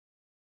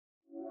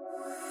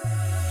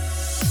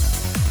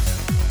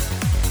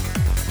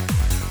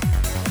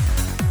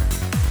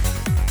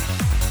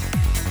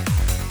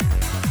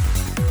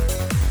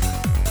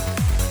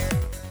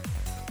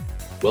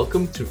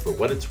Welcome to For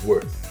What It's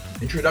Worth,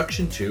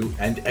 introduction to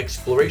and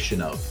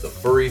exploration of the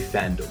furry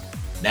fandom,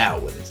 now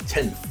in its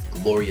 10th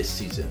glorious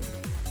season.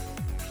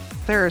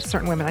 There are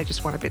certain women I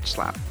just want to bitch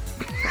slap.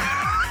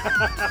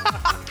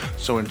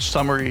 So in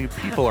summary,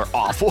 people are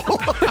awful.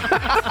 It's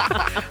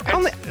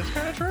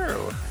kind of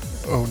true.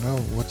 Oh no,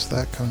 what's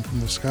that coming from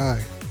the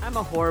sky? I'm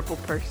a horrible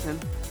person.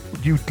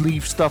 You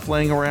leave stuff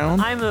laying around?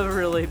 I'm a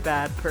really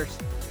bad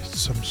person. It's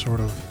some sort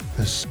of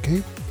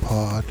escape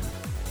pod.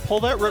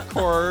 Pull that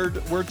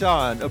ripcord. We're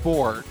done.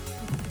 Abort.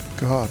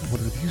 God, what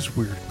are these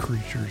weird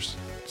creatures?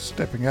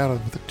 Stepping out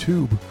of the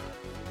tube.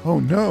 Oh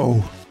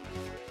no.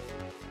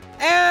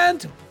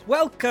 And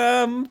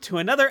welcome to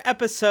another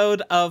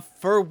episode of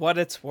For What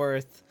It's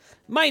Worth.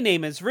 My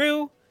name is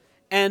Rue,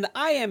 and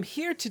I am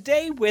here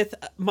today with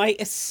my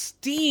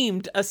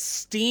esteemed,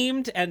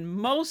 and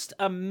most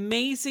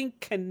amazing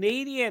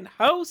Canadian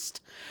host,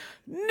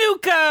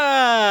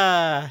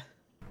 Nuka!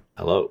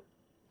 Hello.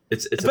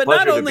 It's a But pleasure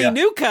not to only be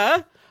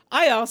Nuka,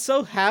 I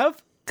also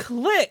have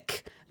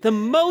Click, the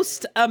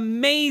most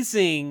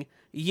amazing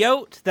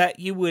yote that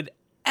you would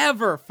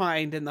ever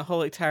find in the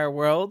whole entire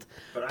world.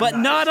 But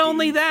not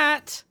only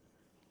that,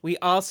 we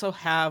also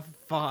have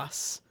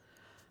Voss,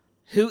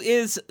 who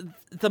is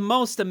the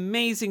most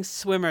amazing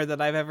swimmer that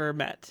I've ever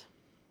met.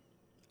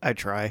 I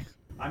try.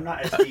 I'm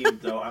not esteemed,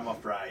 though. I'm a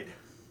fried.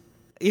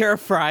 You're a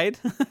fried.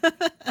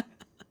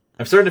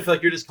 I'm starting to feel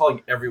like you're just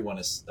calling everyone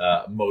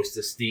most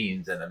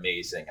esteemed and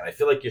amazing, and I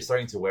feel like you're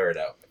starting to wear it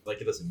out. I feel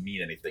like it doesn't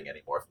mean anything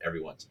anymore if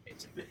everyone's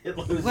amazing. It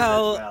loses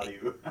Well, its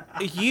value.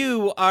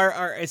 You are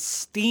our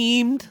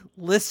esteemed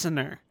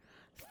listener.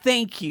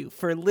 Thank you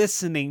for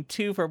listening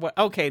to For What...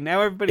 Okay,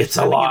 now everybody's It's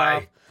a turning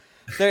lie.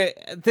 it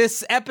off.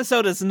 This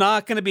episode is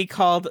not going to be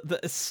called the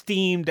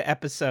esteemed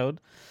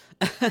episode.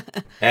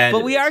 And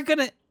But we are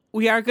gonna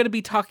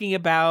be talking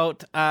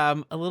about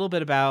a little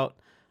bit about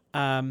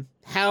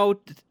how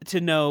to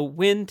know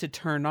when to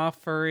turn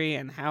off furry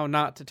and how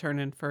not to turn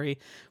in furry.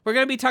 We're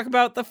gonna be talking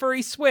about the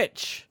furry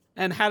switch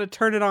and how to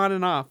turn it on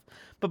and off.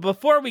 But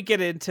before we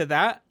get into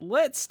that,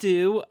 let's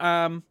do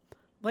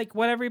like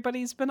what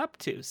everybody's been up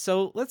to.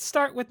 So let's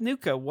start with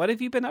Nuka. What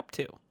have you been up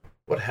to?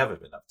 What have I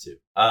been up to?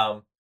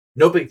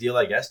 No big deal,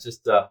 I guess.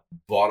 Just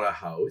bought a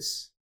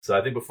house. So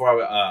I think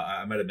before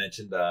I might have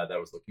mentioned that I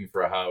was looking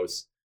for a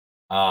house.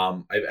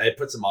 I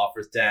put some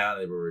offers down.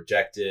 They were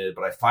rejected,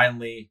 but I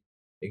finally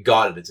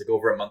got it. It took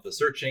over a month of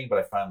searching, but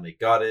I finally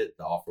got it.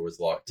 The offer was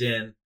locked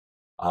in.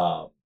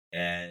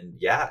 And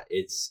yeah,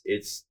 it's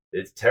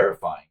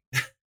terrifying.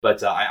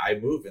 But I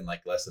move in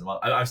like less than a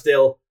month. I'm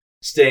still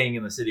staying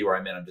in the city where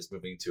I'm in. I'm just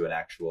moving to an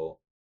actual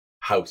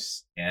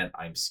house, and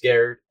I'm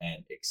scared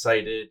and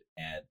excited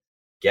and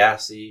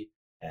gassy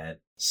and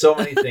so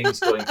many things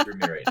going through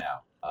me right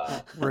now.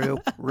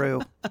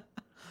 Rue.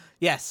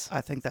 Yes. I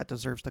think that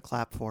deserves the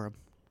clap for him.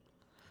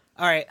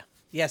 All right.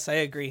 Yes, I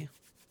agree.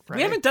 Right?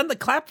 We haven't done the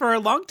clap for a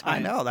long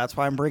time. I know. That's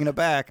why I'm bringing it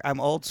back.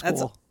 I'm old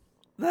school.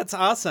 That's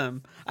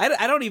awesome.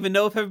 I don't even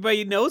know if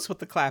everybody knows what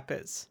the clap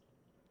is.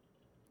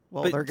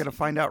 Well, but- they're going to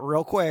find out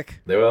real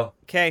quick. They will.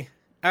 Okay.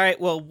 All right.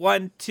 Well,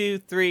 1, 2,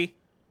 3.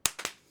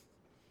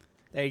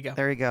 There you go.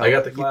 There you go. I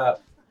got the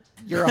clap.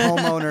 You're a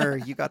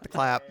homeowner. You got the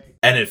clap.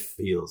 And it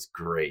feels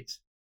great.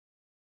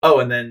 Oh,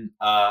 and then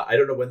I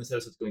don't know when this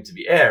episode is going to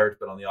be aired,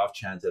 but on the off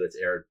chance that it's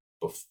aired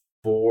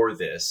before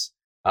this,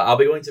 I'll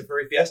be going to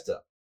Furry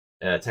Fiesta,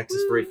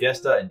 Texas Furry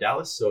Fiesta in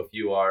Dallas. So if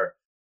you are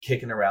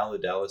kicking around the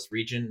Dallas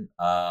region,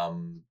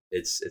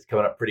 it's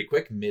coming up pretty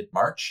quick,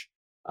 mid-March.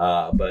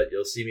 But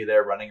you'll see me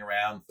there running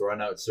around,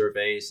 throwing out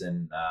surveys,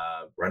 and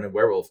running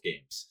werewolf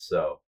games.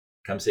 So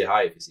come say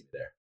hi if you see me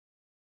there.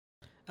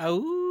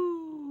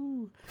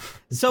 Oh.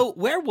 So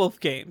werewolf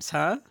games,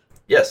 huh?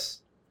 Yes.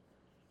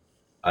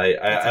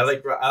 I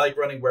like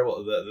running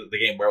werewolf the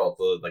game Werewolf,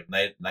 the like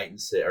night in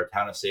or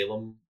Town of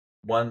Salem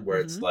one where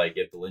it's like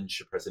you have to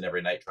lynch a person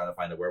every night trying to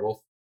find a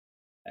werewolf.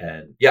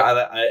 And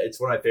yeah, it's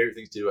one of my favorite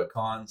things to do at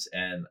cons,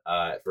 and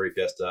at Furry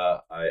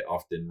Fiesta I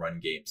often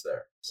run games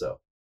there. So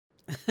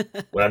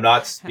when I'm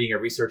not being a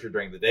researcher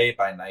during the day,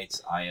 by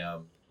night I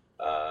am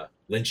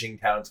lynching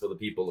towns full of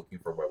people looking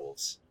for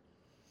werewolves.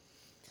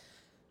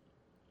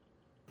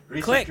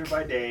 Researcher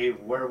by day,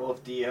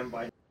 werewolf DM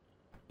by night.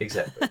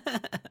 Exactly.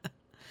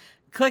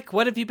 Click,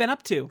 what have you been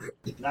up to?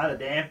 Not a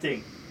damn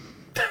thing.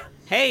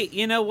 Hey,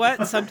 you know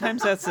what?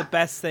 Sometimes that's the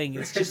best thing.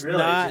 It's just Really,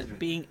 not it's just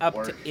being up to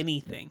work.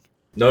 anything.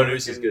 No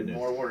news is good news.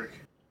 More work.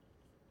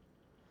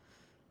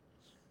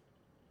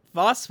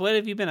 Voss, what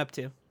have you been up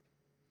to?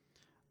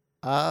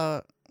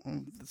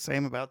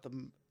 Same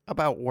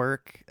about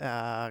work,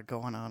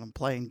 going on and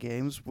playing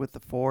games with the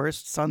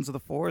Forest, Sons of the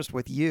Forest,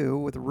 with you,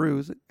 with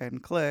Ruse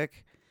and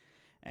Click,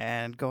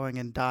 and going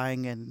and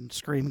dying and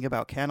screaming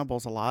about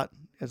cannibals a lot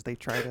as they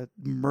try to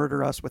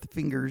murder us with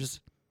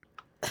fingers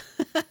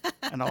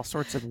and all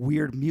sorts of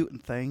weird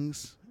mutant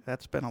things.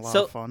 That's been a lot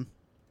of fun.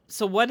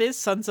 So what is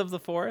Sons of the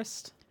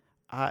Forest?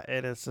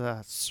 It is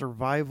a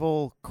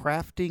survival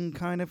crafting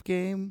kind of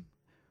game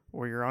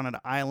where you're on an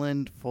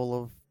island full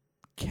of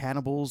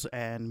cannibals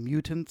and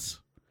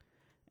mutants,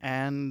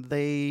 and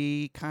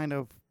they kind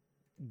of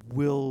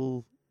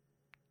will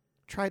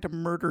try to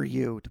murder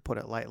you, to put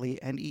it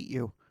lightly, and eat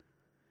you.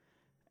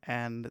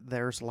 And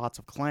there's lots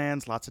of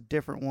clans, lots of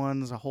different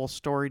ones, a whole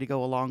story to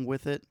go along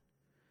with it.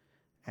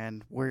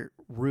 And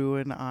Rue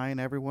and I and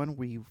everyone,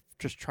 we're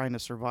just trying to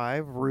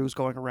survive. Rue's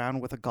going around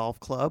with a golf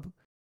club.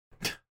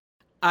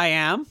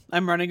 I'm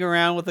running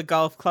around with a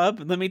golf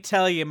club. Let me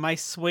tell you, my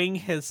swing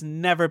has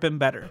never been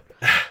better.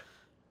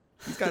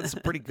 He's got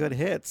some pretty good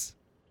hits.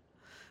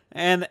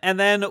 And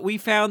then we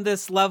found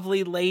this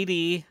lovely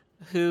lady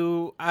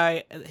who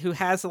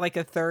has like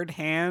a third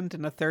hand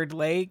and a third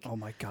leg. Oh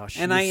my gosh.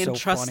 And I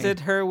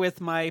entrusted her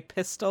with my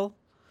pistol.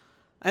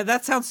 And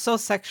that sounds so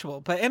sexual,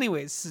 but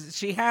anyways,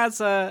 she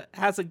has a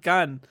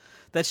gun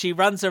that she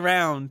runs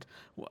around,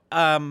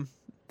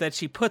 that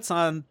she puts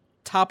on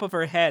top of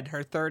her head,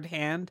 her third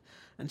hand,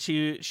 and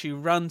she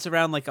runs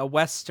around like a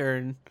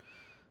Western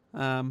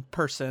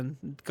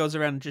person, goes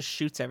around and just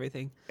shoots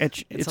everything.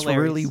 It's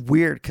really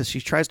weird because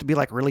she tries to be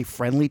like really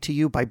friendly to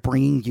you by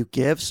bringing you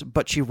gifts,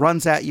 but she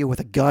runs at you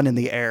with a gun in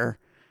the air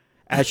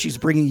as she's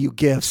bringing you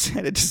gifts,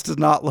 and it just does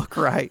not look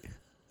right.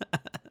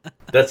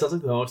 That sounds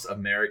like the most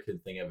American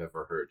thing I've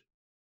ever heard.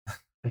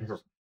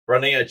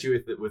 Running at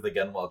you with a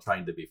gun while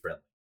trying to be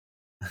friendly.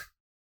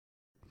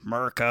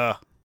 Merca.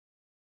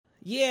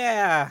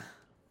 Yeah.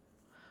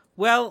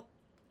 Well,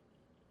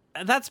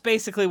 that's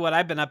basically what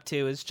I've been up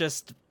to, is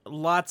just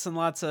lots and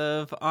lots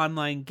of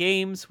online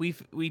games. We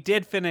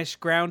did finish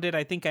Grounded.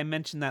 I think I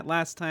mentioned that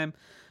last time.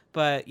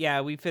 But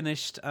yeah, we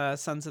finished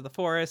Sons of the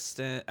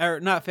Forest. Or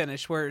not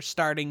finished, we're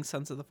starting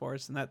Sons of the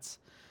Forest, and that's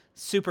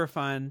super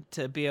fun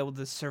to be able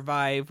to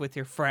survive with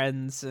your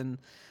friends and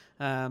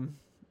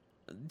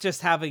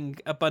just having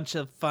a bunch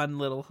of fun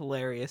little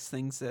hilarious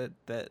things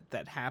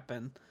that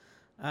happen.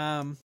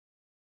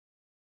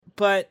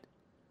 But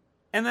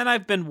and then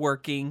I've been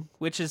working,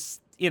 which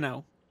is,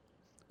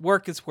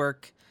 work is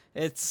work.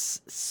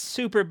 It's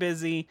super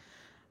busy,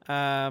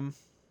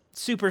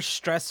 super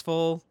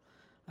stressful,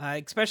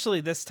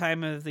 especially this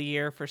time of the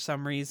year for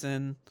some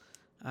reason.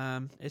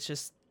 It's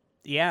just,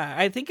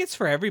 I think it's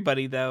for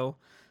everybody though.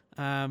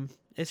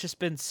 It's just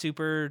been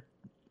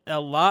a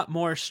lot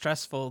more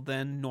stressful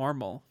than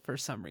normal for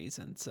some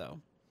reason. So,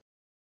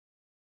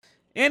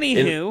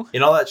 anywho,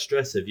 in all that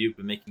stress, have you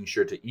been making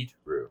sure to eat,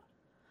 Rue?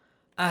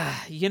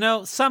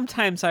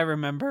 Sometimes I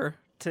remember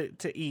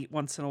to eat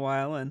once in a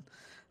while, and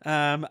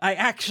I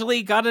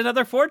actually got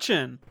another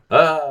fortune.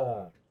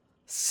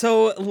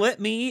 So let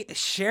me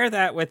share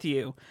that with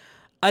you.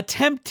 A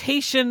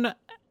tempting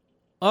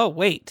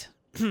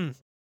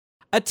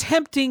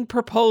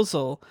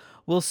proposal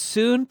will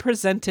soon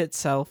present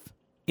itself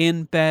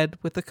in bed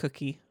with a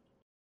cookie.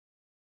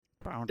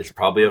 It's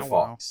probably a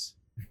fox.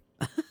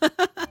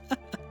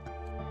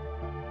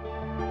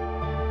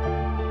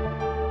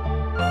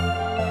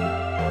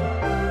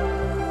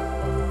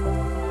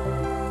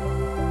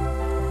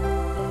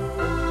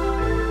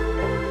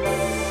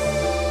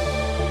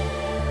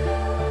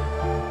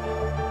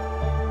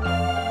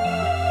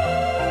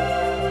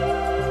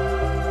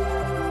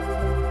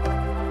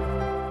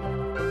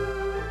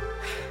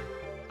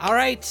 All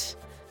right,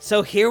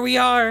 so here we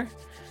are.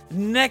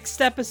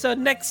 Next episode,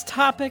 next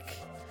topic.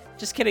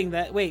 Just kidding.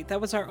 That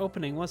was our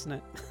opening,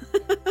 wasn't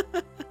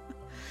it?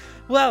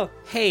 Well,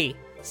 hey,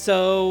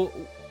 so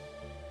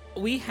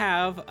we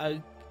have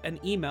an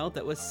email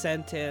that was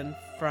sent in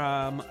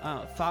from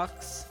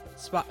Fox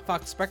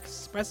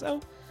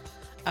Espresso.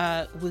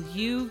 Will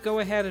you go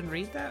ahead and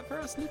read that for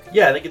us, Luca?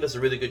 Yeah, I think it does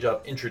a really good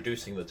job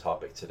introducing the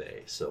topic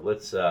today. So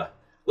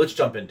let's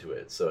jump into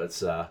it. So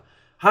it's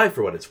hi,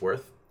 for what it's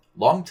worth.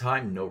 Long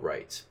time no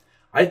write.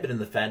 I've been in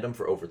the fandom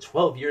for over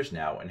 12 years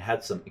now and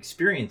had some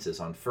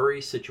experiences on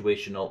furry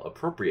situational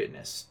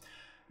appropriateness.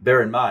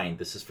 Bear in mind,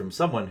 this is from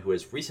someone who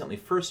has recently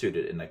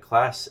fursuited in a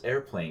class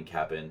airplane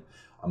cabin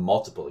on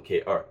multiple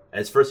occasions, or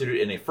has fursuited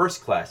in a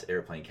first-class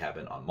airplane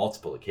cabin on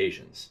multiple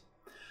occasions.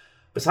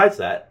 Besides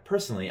that,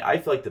 personally, I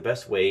feel like the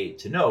best way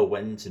to know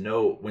when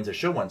to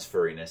show one's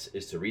furriness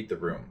is to read the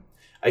room.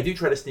 I do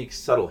try to sneak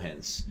subtle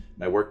hints.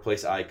 My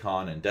workplace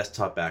icon and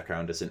desktop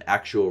background is an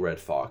actual red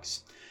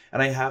fox,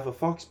 and I have a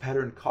fox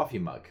patterned coffee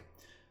mug.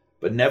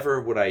 But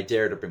never would I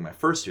dare to bring my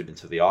fursuit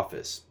into the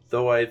office,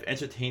 though I've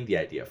entertained the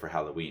idea for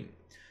Halloween.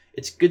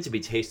 It's good to be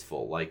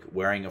tasteful, like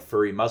wearing a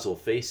furry muzzle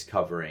face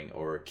covering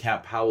or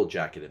Camp Howell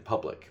jacket in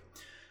public.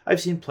 I've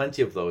seen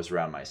plenty of those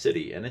around my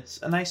city, and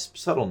it's a nice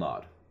subtle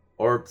nod.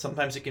 Or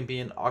sometimes it can be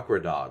an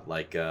awkward nod,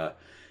 like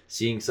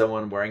seeing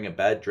someone wearing a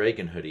Bad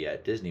Dragon hoodie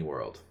at Disney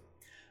World.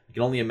 I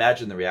can only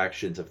imagine the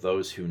reactions of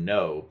those who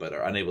know but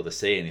are unable to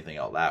say anything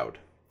out loud.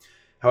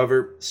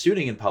 However,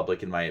 suiting in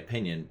public, in my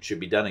opinion,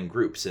 should be done in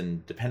groups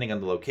and, depending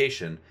on the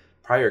location,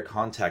 prior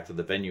contact with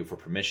the venue for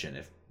permission,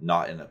 if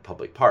not in a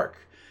public park.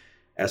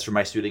 As for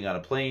my suiting on a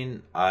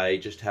plane, I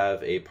just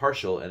have a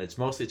partial, and it's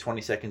mostly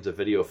 20 seconds of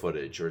video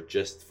footage, or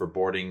just for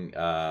boarding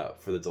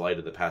for the delight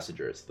of the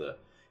passengers. The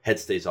head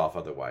stays off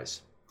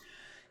otherwise.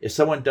 If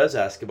someone does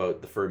ask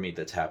about the fur meet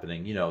that's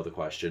happening, you know the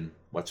question,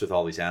 what's with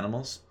all these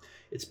animals?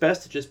 It's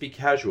best to just be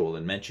casual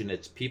and mention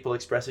it's people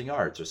expressing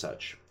arts or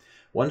such.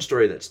 One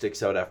story that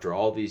sticks out after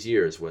all these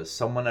years was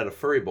someone at a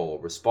furry bowl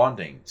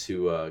responding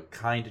to a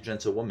kind,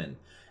 gentle woman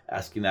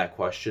asking that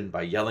question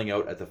by yelling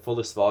out at the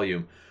fullest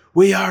volume,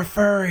 "We are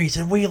furries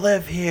and we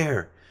live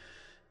here."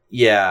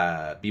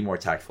 Yeah, be more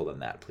tactful than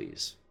that,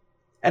 please.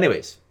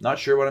 Anyways, not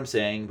sure what I'm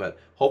saying, but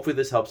hopefully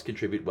this helps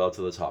contribute well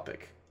to the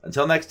topic.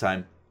 Until next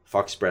time,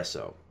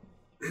 Foxpresso.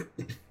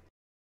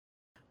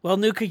 Well,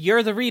 Nuka,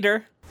 you're the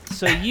reader,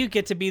 so you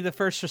get to be the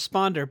first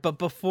responder. But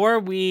before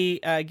we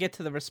get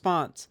to the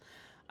response,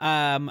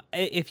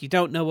 if you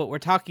don't know what we're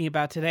talking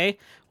about today,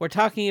 we're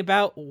talking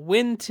about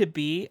when to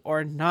be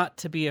or not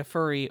to be a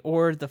furry,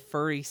 or the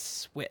furry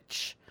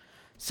switch.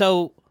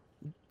 So,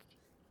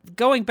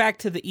 going back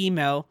to the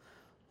email,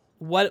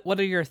 what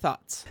are your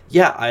thoughts?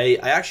 Yeah, I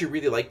actually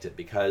really liked it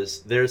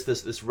because there's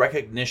this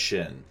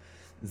recognition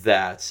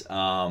that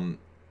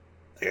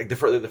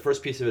the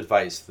first piece of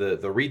advice,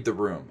 the read the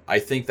room. I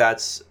think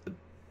that's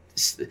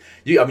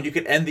you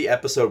could end the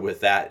episode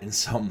with that in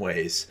some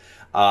ways,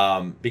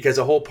 because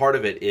a whole part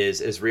of it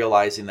is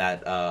realizing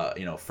that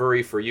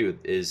furry for you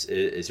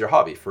is your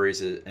hobby. Furry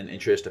is an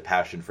interest, a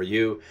passion for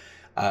you.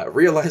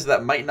 Realize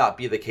that might not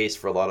be the case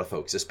for a lot of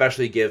folks,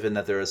 especially given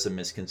that there are some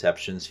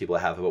misconceptions people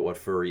have about what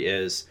furry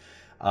is.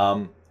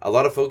 A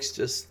lot of folks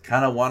just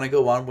kind of want to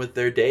go on with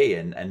their day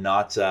and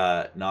not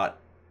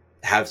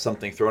have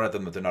something thrown at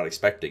them that they're not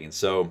expecting. And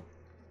so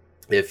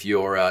if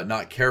you're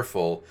not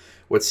careful,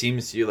 what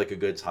seems to you like a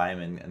good time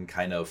and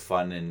kind of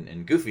fun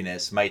and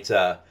goofiness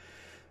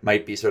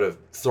might be sort of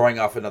throwing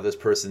off another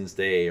person's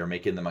day or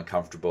making them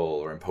uncomfortable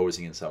or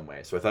imposing in some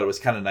way. So I thought it was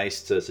kind of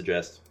nice to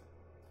suggest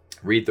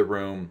read the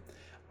room.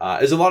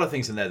 There's a lot of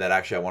things in there that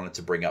actually I wanted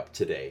to bring up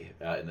today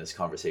in this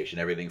conversation.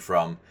 Everything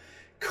from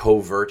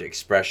covert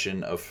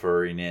expression of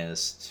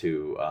furriness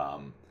to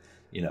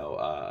putting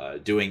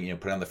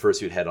on the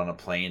fursuit head on a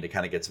plane to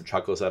kind of get some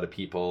chuckles out of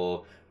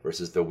people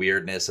versus the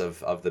weirdness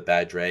of the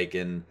Bad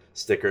Dragon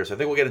stickers. So I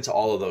think we'll get into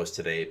all of those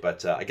today,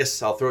 but I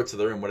guess I'll throw it to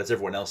the room. What does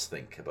everyone else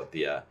think about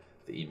the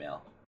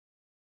email?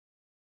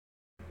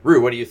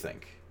 Rue, what do you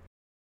think?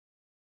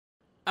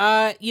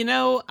 I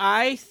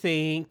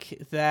think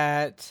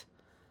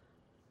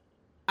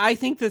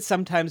that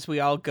sometimes we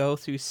all go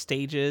through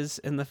stages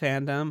in the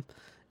fandom.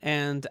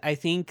 And I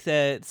think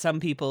that some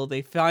people,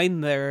 they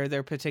find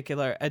their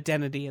particular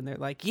identity and they're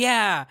like,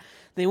 yeah,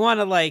 they want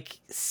to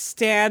like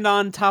stand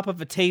on top of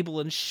a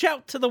table and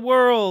shout to the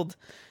world,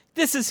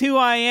 this is who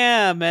I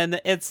am. And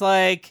it's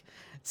like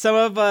some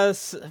of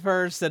us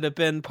first that have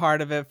been part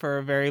of it for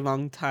a very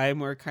long time,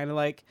 we're kind of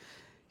like,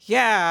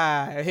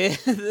 yeah,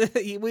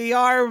 we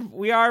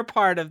are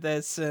part of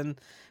this.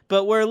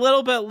 But we're a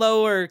little bit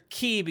lower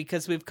key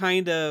because we've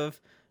kind of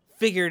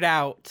figured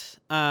out,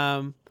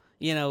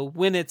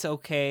 when it's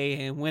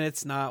okay and when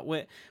it's not,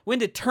 when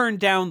to turn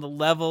down the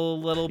level a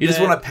little bit. You just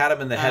want to pat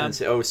him in the head and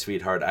say, "Oh,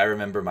 sweetheart, I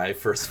remember my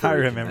first." I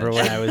remember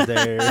when I was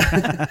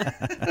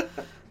there.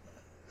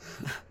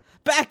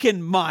 Back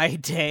in my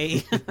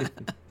day.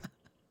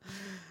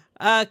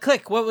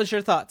 Click, what was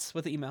your thoughts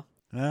with the email?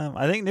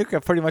 I think Nuka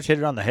pretty much hit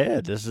it on the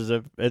head.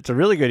 It's a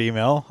really good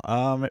email.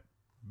 It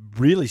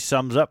really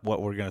sums up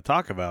what we're going to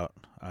talk about.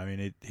 I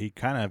mean, he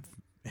kind of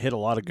hit a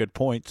lot of good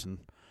points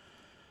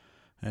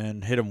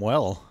and hit them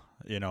well.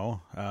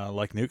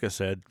 Like Nuka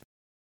said,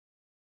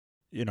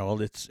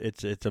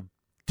 it's a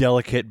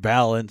delicate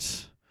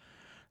balance,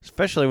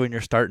 especially when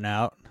you're starting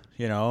out.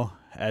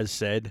 As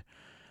said,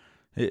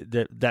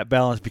 that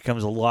balance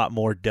becomes a lot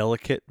more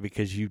delicate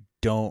because you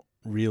don't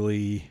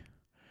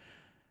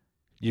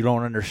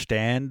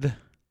understand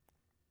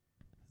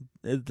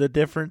the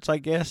difference, I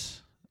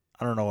guess.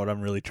 I don't know what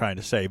I'm really trying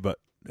to say, but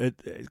it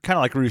kind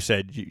of like Rue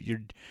said,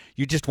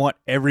 you just want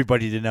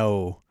everybody to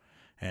know,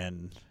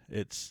 and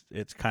it's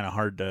kind of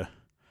hard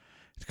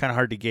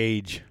to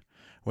gauge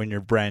when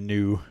you're brand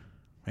new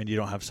and you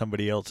don't have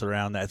somebody else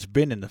around that's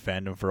been in the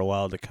fandom for a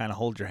while to kind of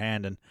hold your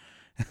hand and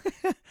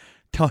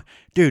tone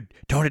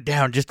it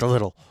down just a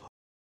little.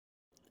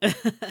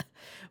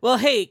 Well,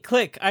 hey,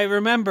 Click, I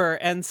remember,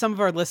 and some of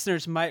our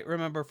listeners might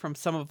remember from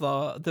some of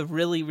the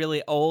really,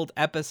 really old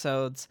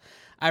episodes,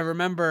 I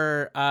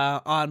remember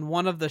on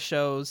one of the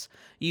shows,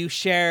 you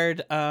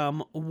shared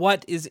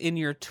what is in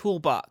your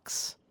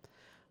toolbox.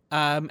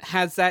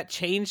 Has that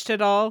changed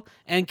at all?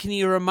 And can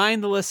you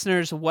remind the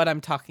listeners what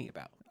I'm talking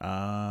about?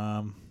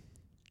 I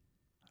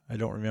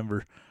don't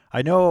remember.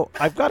 I know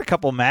I've got a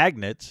couple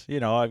magnets.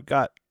 I've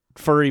got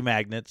furry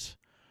magnets.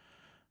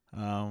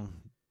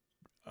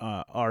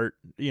 Art,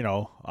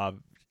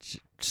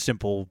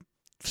 simple,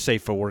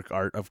 safe for work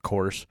art, of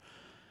course.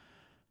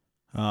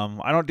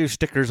 I don't do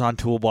stickers on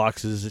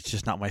toolboxes. It's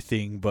just not my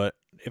thing. But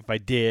if I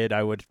did,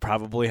 I would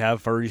probably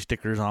have furry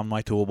stickers on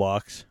my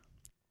toolbox.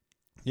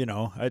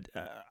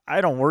 I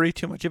don't worry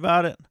too much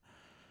about it.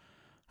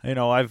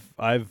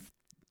 I've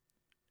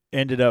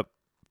ended up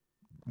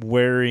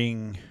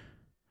wearing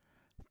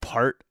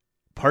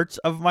parts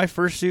of my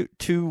fursuit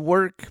to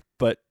work,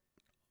 but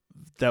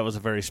that was a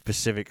very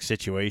specific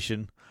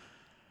situation.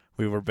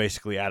 We were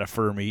basically at a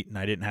fur meet, and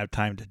I didn't have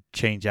time to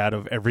change out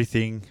of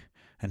everything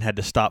and had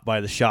to stop by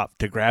the shop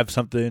to grab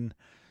something.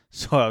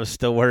 so I was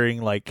still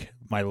wearing like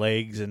my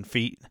legs and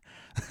feet.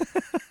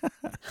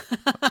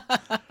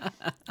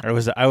 I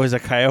was a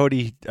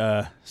coyote.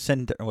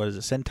 What is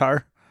it?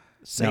 Centaur?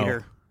 Satyr.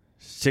 No.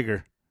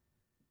 Sigger.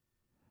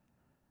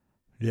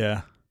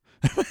 Yeah.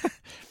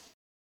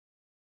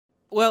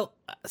 Well,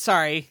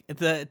 sorry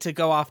to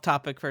go off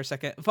topic for a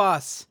second.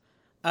 Voss,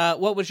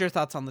 what was your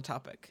thoughts on the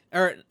topic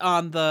or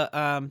on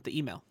the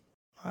email?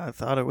 I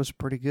thought it was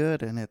pretty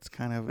good, and it's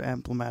kind of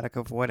emblematic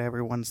of what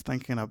everyone's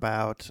thinking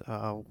about,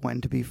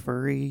 when to be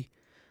furry,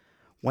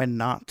 when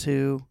not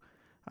to.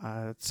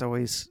 It's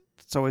always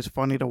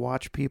funny to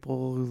watch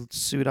people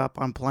suit up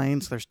on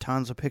planes. There's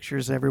tons of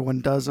pictures.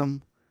 Everyone does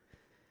them.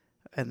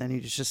 And then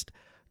you just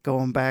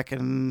going back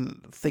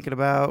and thinking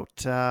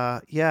about,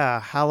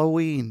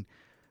 Halloween.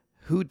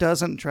 Who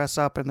doesn't dress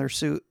up in their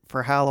suit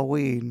for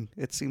Halloween?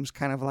 It seems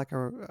kind of like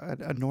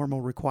a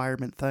normal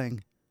requirement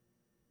thing.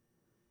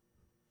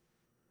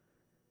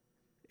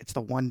 It's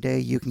the one day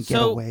you can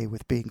get away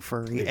with being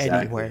furry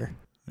anywhere.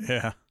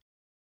 Yeah.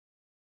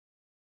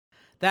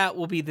 That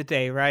will be the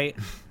day, right?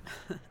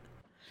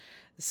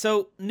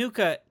 So,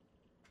 Nuka,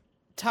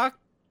 talk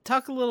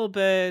a little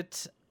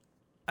bit.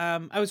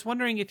 I was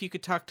wondering if you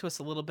could talk to us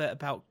a little bit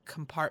about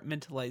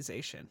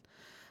compartmentalization.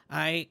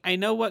 I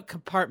know what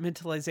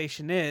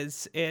compartmentalization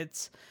is.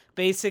 It's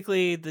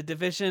basically the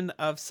division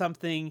of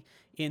something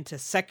into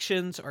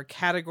sections or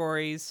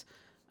categories.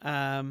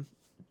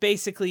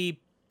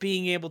 Basically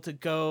being able to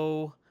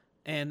go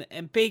and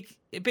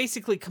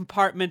basically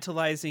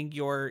compartmentalizing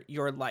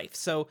your life.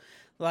 So,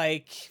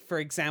 like, for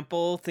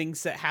example,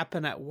 things that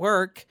happen at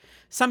work,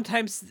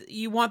 sometimes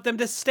you want them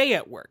to stay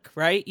at work,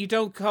 right? You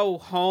don't go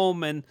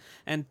home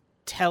and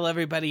tell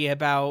everybody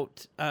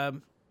about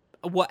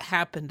what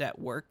happened at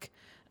work.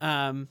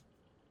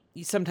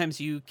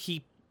 Sometimes you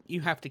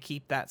have to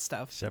keep that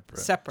stuff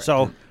separate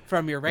so,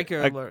 from your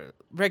regular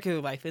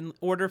life in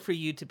order for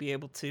you to be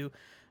able to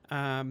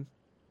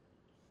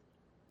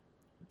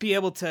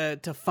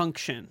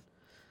function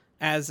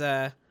as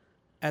a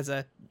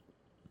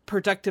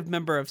productive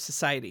member of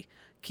society.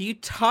 Can you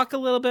talk a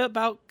little bit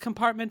about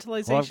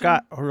compartmentalization? Well, I've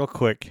got real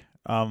quick.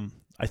 I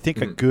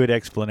think a good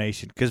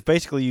explanation, because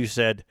basically you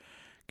said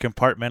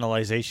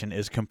compartmentalization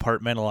is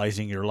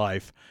compartmentalizing your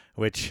life,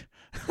 which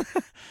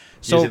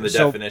using the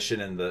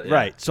definition and the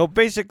right. So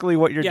basically,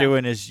 what you're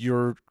doing is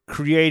you're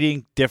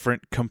creating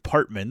different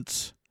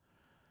compartments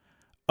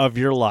of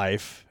your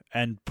life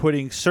and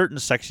putting certain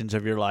sections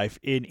of your life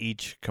in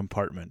each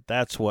compartment.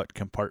 That's what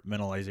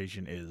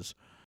compartmentalization is.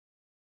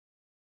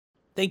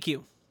 Thank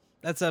you.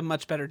 That's a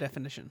much better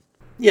definition.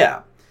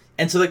 Yeah.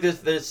 And so like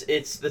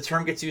it's the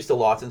term gets used a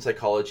lot in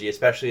psychology,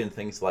 especially in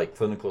things like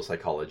clinical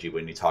psychology.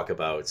 When you talk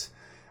about,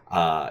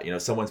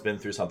 someone's been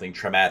through something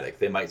traumatic,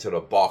 they might sort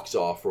of box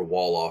off or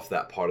wall off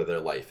that part of their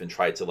life and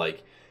try to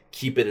like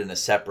keep it in a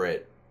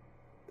separate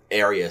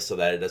area so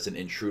that it doesn't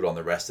intrude on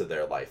the rest of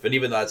their life. And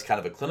even though that's kind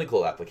of a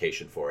clinical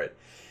application for it,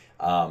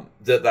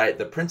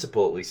 the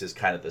principle at least is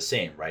kind of the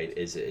same, right?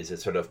 Is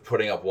it sort of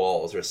putting up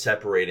walls or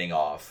separating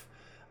off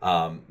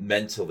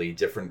mentally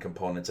different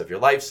components of your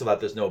life so that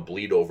there's no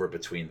bleed over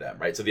between them,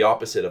 right? So the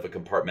opposite of a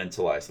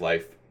compartmentalized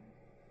life,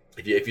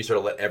 if you sort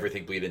of let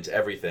everything bleed into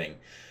everything,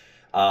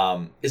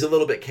 is a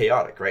little bit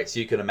chaotic, right? So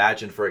you can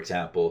imagine, for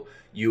example,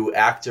 you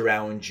act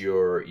around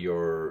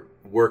your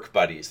work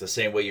buddies the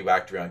same way you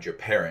act around your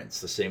parents,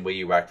 the same way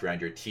you act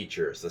around your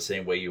teachers, the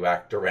same way you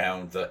act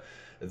around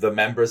the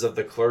members of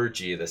the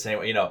clergy, the same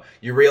way,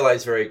 you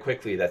realize very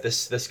quickly that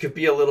this could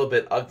be a little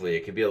bit ugly,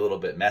 it could be a little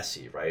bit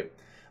messy, right?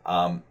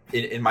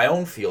 In my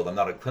own field, I'm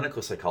not a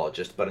clinical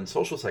psychologist, but in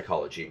social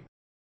psychology,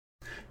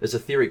 there's a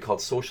theory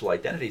called social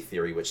identity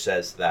theory, which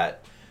says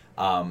that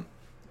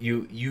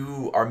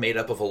you are made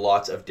up of a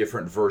lot of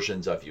different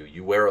versions of you.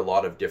 You wear a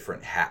lot of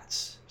different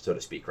hats, so to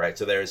speak, right?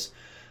 So there's,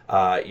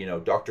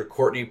 Dr.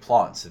 Courtney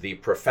Plantz, the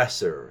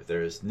professor.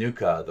 There's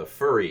Nuka, the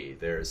furry.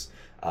 There's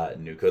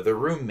Nuka, the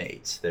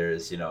roommate.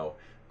 There's,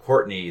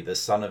 Courtney, the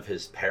son of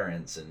his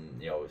parents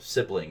and,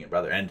 sibling and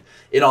brother. And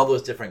in all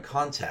those different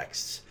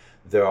contexts,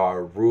 there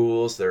are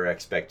rules, there are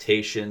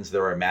expectations,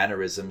 there are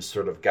mannerisms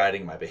sort of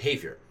guiding my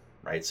behavior,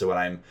 right? So when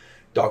I'm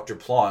Dr.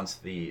 Plantz,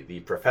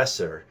 the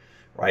professor,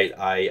 right,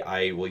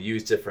 I will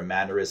use different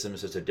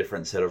mannerisms. There's a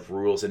different set of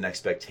rules and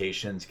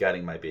expectations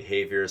guiding my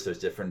behaviors. There's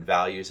different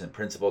values and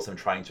principles I'm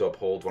trying to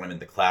uphold when I'm in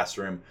the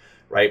classroom,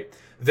 right?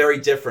 Very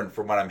different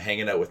from when I'm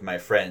hanging out with my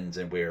friends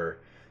and we're,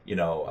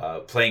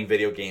 playing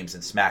video games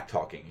and smack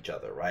talking each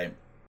other, right?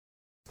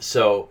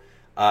 So,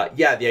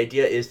 the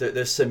idea is that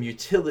there's some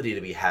utility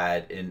to be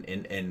had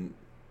in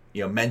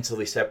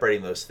mentally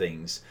separating those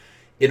things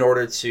in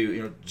order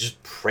to,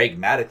 just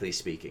pragmatically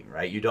speaking,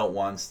 right? You don't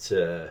want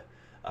to,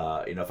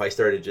 if I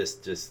started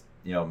just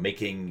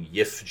making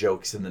yiff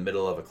jokes in the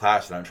middle of a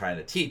class when I'm trying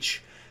to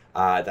teach,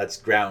 that's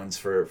grounds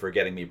for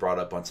getting me brought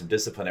up on some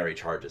disciplinary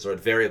charges, or at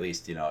very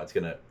least, it's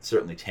going to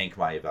certainly tank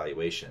my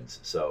evaluations.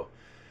 So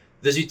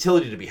there's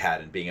utility to be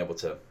had in being able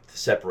to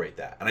separate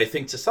that. And I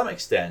think to some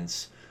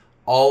extent,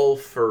 all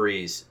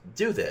furries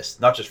do this,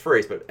 not just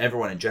furries, but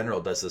everyone in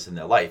general does this in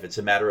their life. It's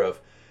a matter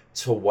of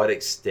to what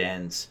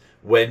extent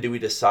when do we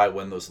decide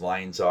when those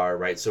lines are,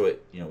 right? So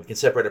it, we can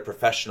separate our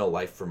professional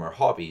life from our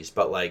hobbies,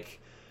 but like,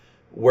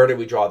 where do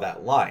we draw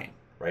that line,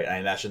 right? And I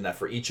imagine that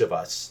for each of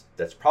us,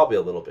 that's probably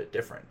a little bit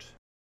different.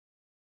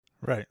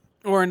 Right.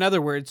 Or in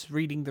other words,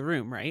 reading the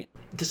room, right?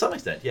 To some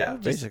extent, yeah.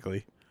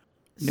 Basically.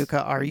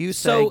 Nuka, are you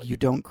So- saying you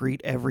don't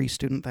greet every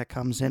student that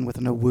comes in with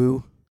an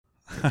woo?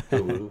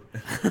 Ooh.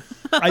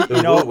 I,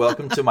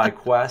 Welcome to my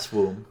quest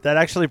womb. that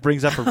actually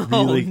brings up a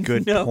really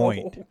good no.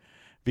 point,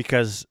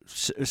 because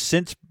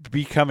since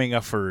becoming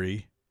a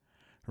furry,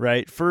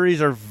 right? Furries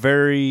are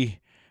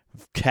very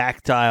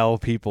tactile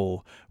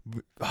people.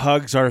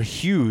 Hugs are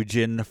huge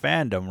in the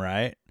fandom,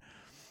 right?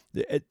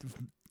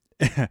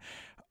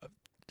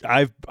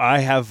 I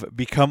have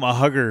become a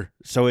hugger,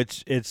 so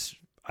it's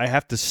I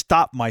have to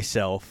stop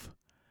myself,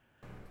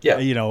 Yeah.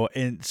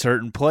 In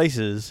certain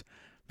places,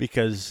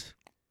 because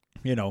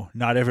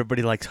not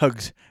everybody likes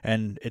hugs,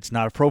 and it's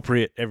not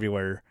appropriate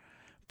everywhere.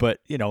 But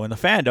in the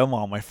fandom,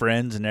 all my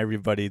friends and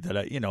everybody that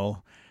I,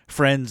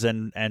 friends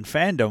and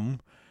fandom,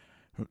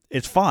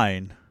 it's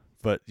fine.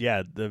 But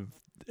yeah,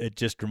 it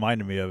just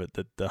reminded me of it,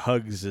 that the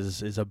hugs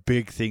is a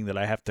big thing that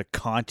I have to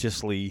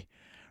consciously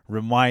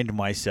remind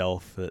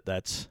myself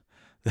that's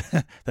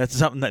that's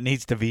something that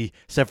needs to be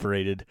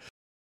separated.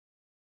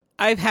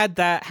 I've had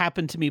that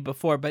happen to me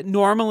before, but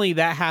normally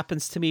that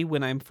happens to me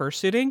when I'm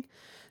fursuiting.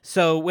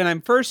 So when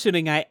I'm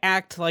fursuiting, I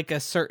act like a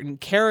certain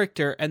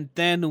character, and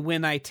then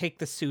when I take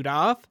the suit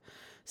off,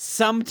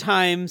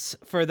 sometimes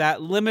for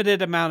that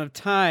limited amount of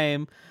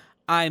time,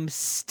 I'm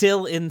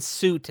still in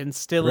suit and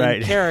still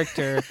in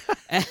character.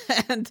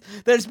 And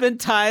there's been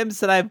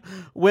times that I've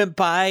went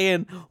by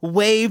and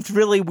waved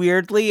really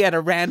weirdly at a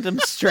random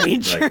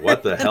stranger. Like,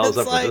 what the hell's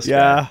up with this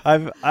guy?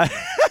 Yeah,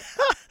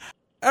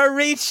 I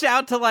reached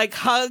out to like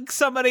hug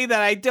somebody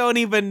that I don't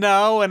even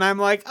know, and I'm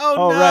like, oh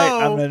no.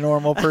 Right, I'm a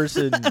normal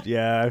person.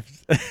 Yeah,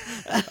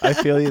 I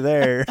feel you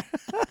there.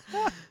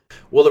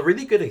 Well, a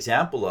really good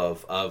example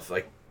of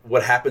like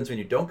what happens when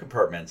you don't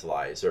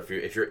compartmentalize, or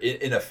if you're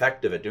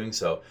ineffective at doing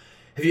so.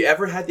 Have you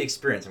ever had the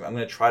experience? I'm going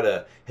to try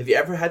to. Have you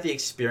ever had the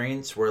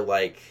experience where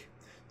like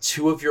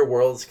two of your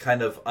worlds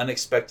kind of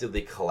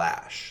unexpectedly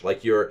clash?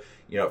 Like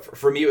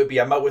for me, it would be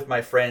I'm out with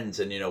my friends,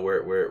 and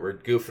we're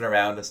goofing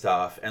around and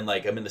stuff, and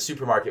like I'm in the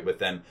supermarket with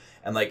them,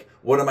 and like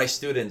one of my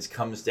students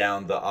comes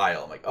down the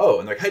aisle. I'm like, oh,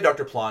 and they're like, hey,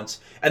 Dr. Plants,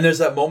 and there's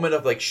that moment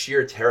of like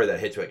sheer terror that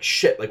hits you, like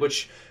shit, like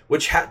which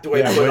hat do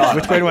I put on?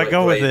 Which way do I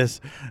go with this?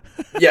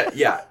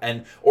 Yeah,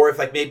 and or if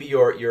like maybe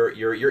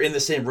you're in the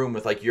same room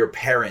with like your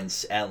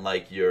parents and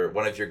like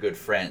one of your good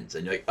friends,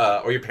 and you're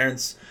like or your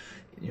parents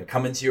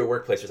come into your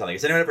workplace or something.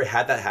 Has anyone ever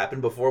had that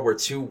happen before, where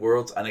two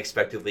worlds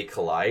unexpectedly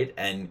collide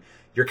and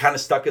you're kind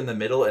of stuck in the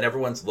middle, and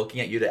everyone's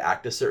looking at you to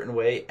act a certain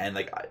way, and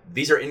like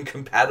these are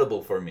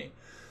incompatible for me?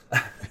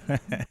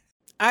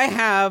 I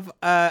have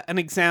an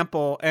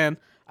example, and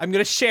I'm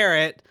going to share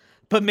it,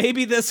 but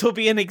maybe this will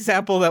be an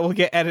example that will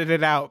get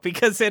edited out,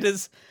 because it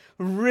is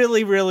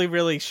really, really,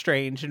 really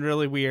strange and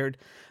really weird.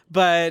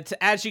 But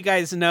as you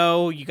guys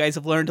know, you guys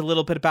have learned a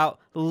little bit about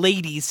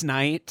Ladies'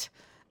 Night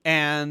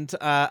and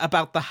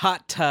about the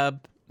hot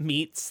tub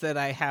meets that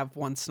I have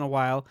once in a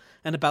while,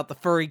 and about the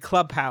furry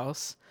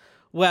clubhouse.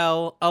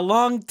 Well, a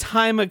long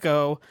time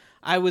ago,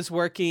 I was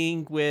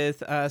working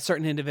with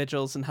certain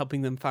individuals and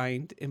helping them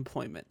find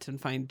employment and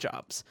find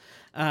jobs.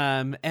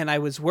 And I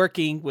was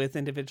working with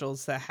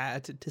individuals that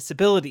had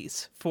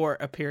disabilities for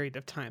a period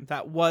of time.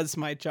 That was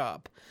my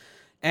job.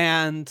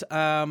 And,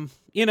 I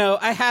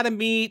had a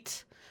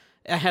meet.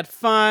 I had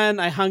fun.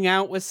 I hung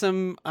out with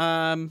some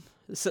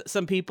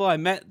people. I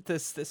met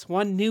this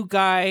one new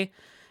guy.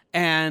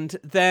 And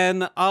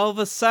then all of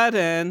a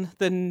sudden,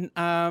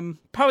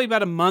 probably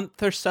about a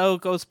month or so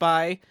goes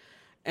by,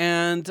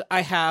 and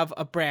I have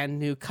a brand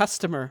new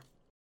customer.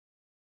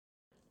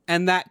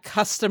 And that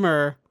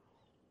customer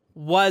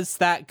was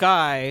that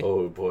guy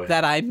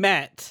that I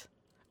met.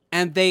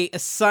 And they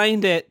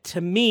assigned it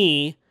to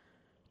me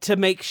to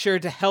make sure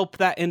to help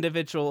that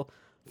individual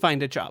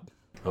find a job.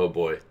 Oh,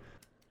 boy.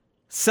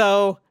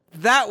 So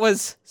that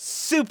was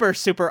super,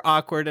 super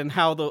awkward, and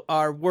how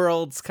our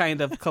worlds kind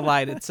of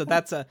collided. So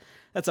that's a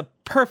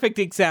perfect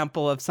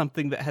example of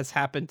something that has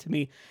happened to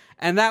me.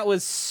 And that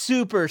was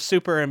super,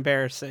 super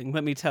embarrassing,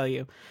 let me tell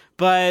you.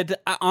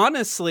 But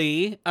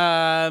honestly,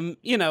 to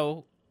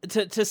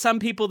some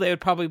people, they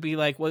would probably be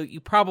like, well, you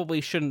probably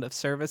shouldn't have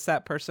serviced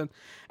that person.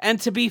 And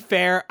to be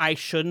fair, I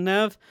shouldn't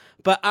have.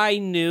 But I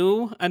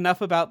knew enough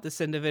about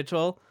this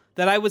individual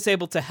that I was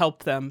able to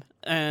help them,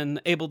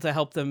 and able to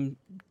help them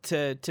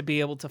to be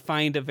able to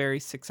find a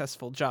very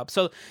successful job.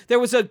 So there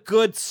was a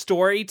good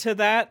story to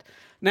that.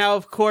 Now,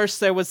 of course,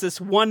 there was this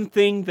one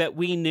thing that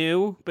we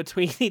knew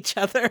between each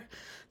other,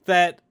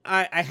 that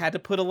I had to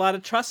put a lot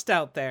of trust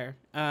out there.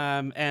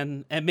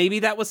 And maybe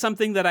that was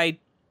something that I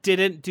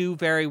didn't do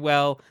very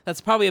well.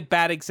 That's probably a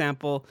bad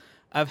example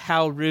of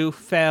how Rue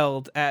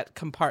failed at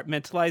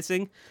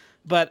compartmentalizing.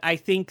 But I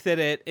think that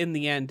in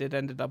the end, it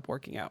ended up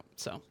working out.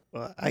 So.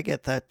 Well, I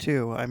get that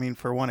too. I mean,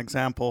 for one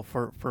example,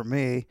 for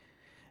me,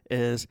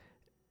 is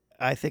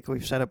I think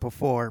we've said it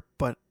before,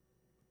 but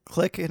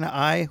Click and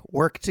I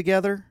work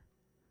together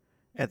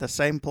at the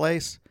same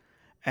place,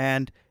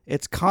 and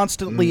it's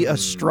constantly a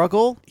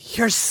struggle.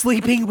 You're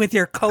sleeping with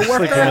your Sleeping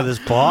coworker. with his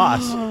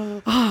boss.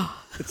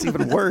 It's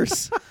even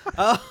worse.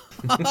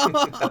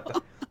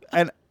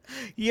 And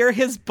You're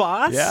his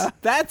boss. Yeah.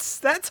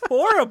 That's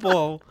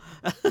horrible.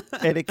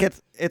 and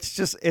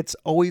it's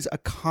always a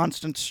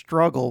constant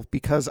struggle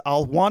because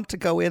I'll want to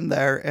go in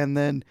there, and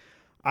then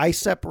I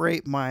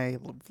separate my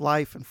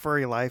life and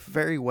furry life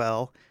very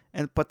well,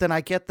 but then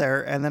I get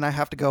there and then I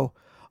have to go,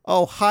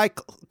 oh, hi,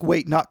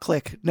 wait, not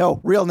Click,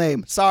 no, real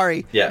name,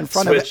 sorry, Yeah, in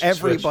front switch, of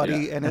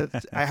everybody, yeah.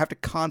 and I have to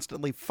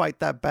constantly fight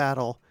that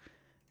battle,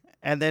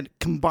 and then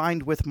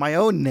combined with my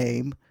own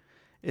name,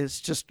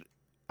 is just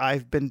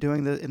I've been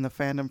doing in the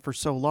fandom for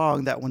so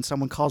long that when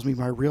someone calls me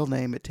my real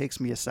name, it takes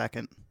me a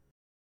second.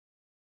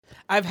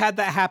 I've had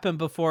that happen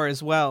before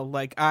as well.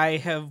 Like I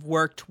have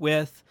worked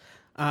with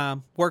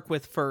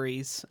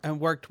furries and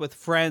worked with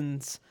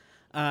friends,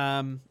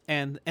 and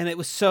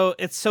it's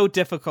so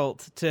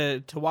difficult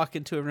to walk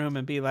into a room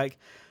and be like,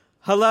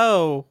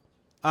 "Hello,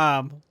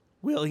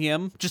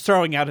 William," just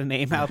throwing out a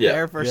name out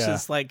there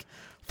versus like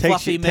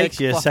Fluffy Mick, takes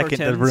you a second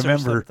to Fluffertons or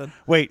remember. something.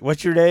 Wait,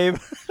 what's your name?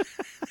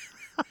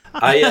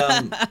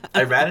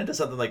 I ran into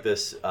something like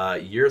this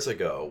years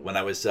ago when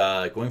I was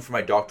going for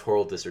my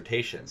doctoral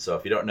dissertation. So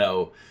if you don't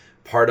know,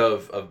 part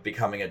of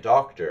becoming a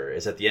doctor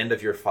is at the end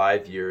of your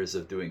 5 years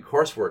of doing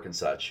coursework and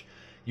such,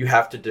 you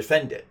have to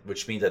defend it,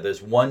 which means that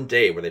there's one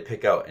day where they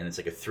pick out, and it's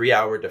like a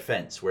 3-hour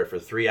defense, where for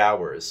 3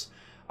 hours,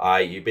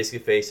 you basically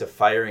face a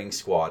firing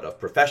squad of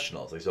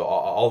professionals. Like, so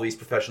all these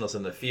professionals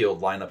in the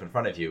field line up in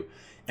front of you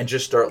and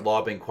just start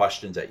lobbing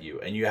questions at you,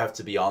 and you have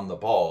to be on the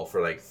ball for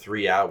like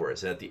 3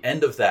 hours. And at the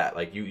end of that,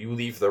 like you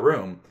leave the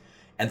room,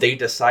 and they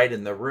decide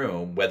in the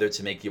room whether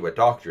to make you a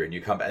doctor, and you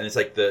come back, and it's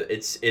like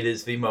it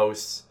is the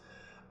most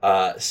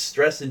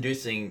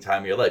stress-inducing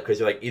time of your life, because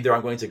you're like, either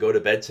I'm going to go to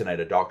bed tonight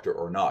a doctor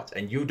or not,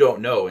 and you don't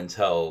know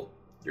until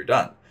you're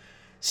done.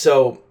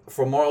 So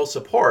for moral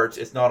support,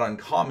 it's not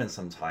uncommon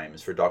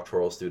sometimes for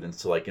doctoral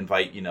students to like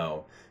invite,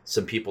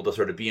 some people to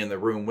sort of be in the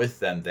room with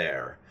them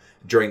there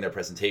during their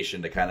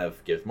presentation to kind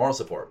of give moral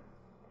support.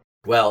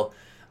 Well,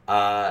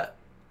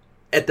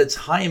 at the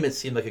time, it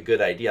seemed like a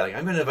good idea. Like,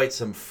 I'm going to invite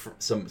some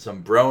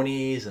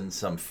bronies and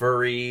some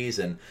furries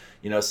and,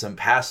 some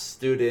past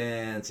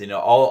students,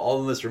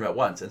 all in this room at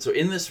once. And so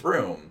in this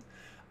room,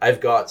 I've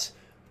got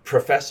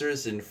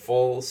professors in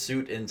full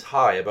suit and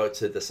tie about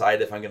to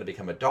decide if I'm going to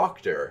become a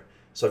doctor.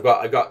 So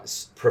I've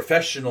got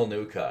professional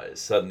Nuka is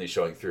suddenly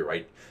showing through,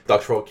 right?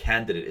 Doctoral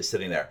candidate is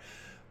sitting there.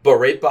 But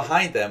right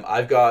behind them,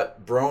 I've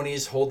got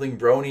bronies holding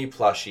brony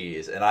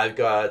plushies, and I've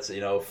got,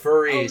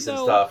 furries and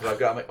stuff. And I've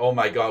got, oh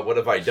my God, what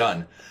have I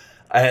done?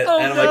 And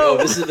I'm like, oh,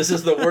 this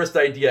is the worst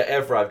idea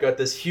ever. I've got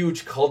this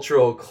huge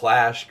cultural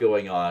clash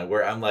going on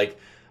where I'm like,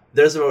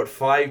 there's about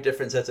 5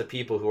 different sets of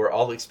people who are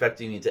all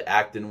expecting me to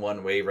act in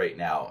one way right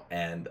now,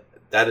 and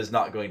that is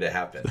not going to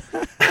happen.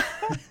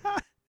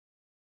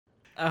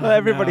 Well,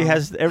 everybody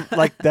has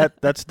like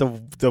that. That's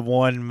the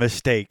one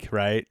mistake,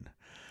 right?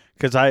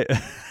 Because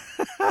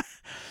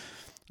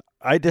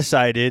I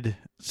decided.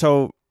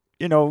 So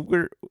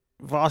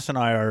Voss and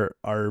I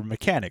are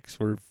mechanics.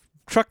 We're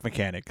truck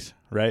mechanics,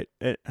 right?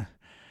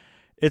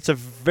 It's a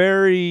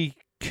very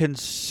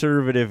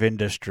conservative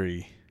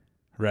industry,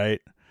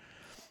 right?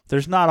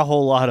 There's not a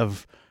whole lot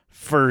of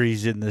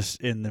furries in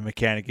the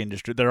mechanic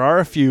industry. There are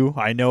a few.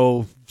 I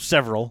know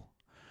several,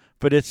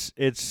 but it's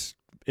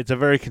a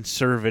very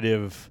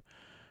conservative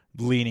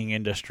leaning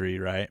industry,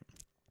 right?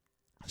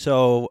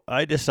 So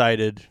I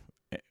decided,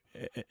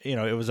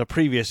 it was a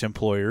previous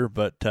employer,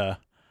 but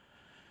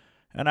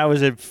and I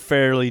was a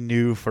fairly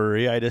new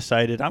furry. I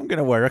decided I'm going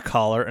to wear a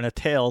collar and a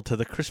tail to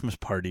the Christmas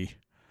party.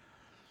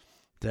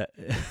 That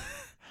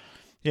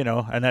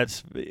and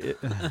that's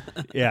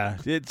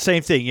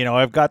same thing.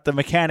 I've got the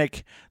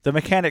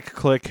mechanic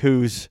clique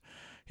who's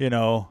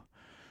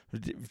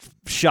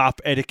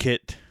shop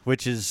etiquette,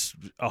 which is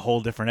a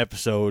whole different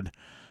episode.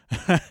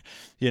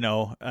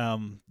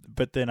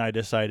 But then I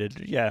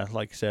decided,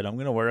 like I said, I'm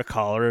going to wear a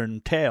collar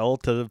and tail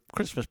to the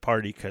Christmas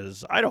party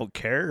because I don't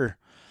care.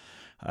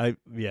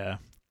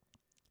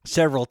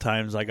 Several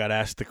times I got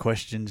asked the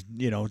question,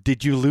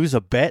 did you lose a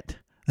bet?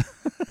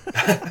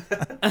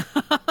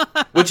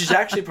 Which is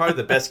actually probably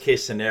the best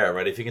case scenario,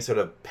 right? If you can sort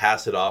of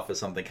pass it off as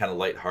something kind of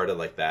lighthearted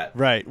like that.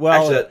 Right.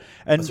 Well,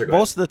 actually,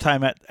 most of the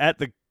time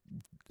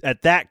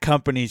at that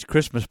company's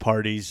Christmas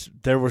parties,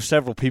 there were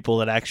several people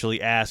that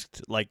actually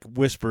asked, like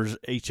whispers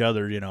each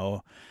other,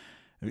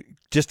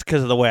 just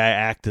because of the way I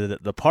acted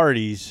at the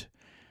parties,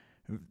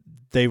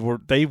 they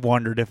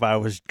wondered if I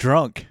was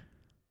drunk,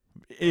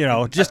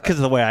 just because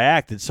of the way I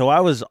acted. So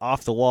I was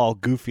off the wall,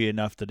 goofy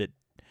enough that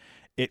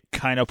it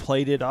kind of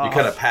played it off. You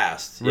kind of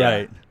passed,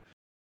 right?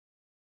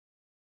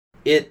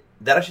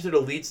 That actually sort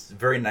of leads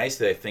very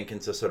nicely, I think,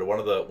 into sort of one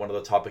of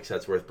the topics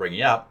that's worth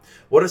bringing up.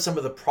 What are some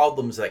of the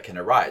problems that can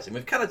arise? And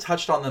we've kind of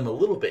touched on them a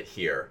little bit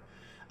here,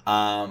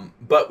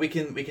 but we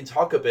can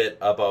talk a bit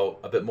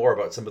more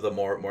about some of the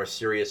more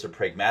serious or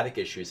pragmatic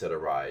issues that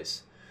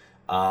arise.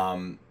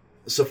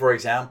 So, for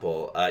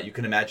example, you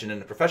can imagine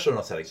in a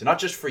professional setting, so not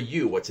just for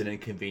you, what's an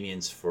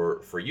inconvenience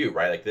for you,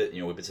 right? Like,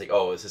 we've been saying,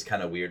 oh, this is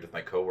kind of weird with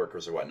my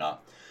coworkers or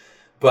whatnot.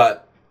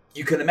 But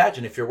you can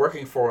imagine if you're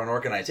working for an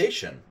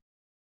organization,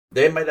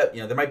 they might have,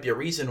 there might be a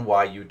reason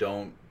why you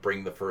don't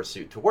bring the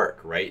fursuit to work,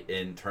 right?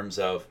 In terms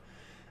of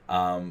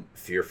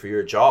fear for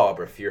your job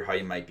or fear how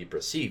you might be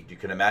perceived. You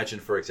can imagine,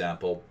 for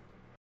example,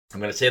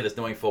 I'm going to say this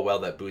knowing full well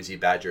that Boozy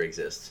Badger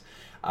exists,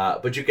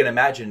 but you can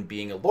imagine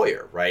being a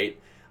lawyer, right?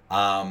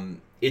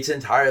 It's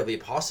entirely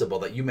possible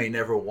that you may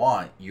never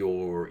want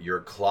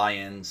your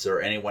clients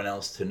or anyone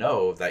else to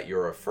know that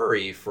you're a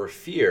furry for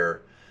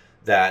fear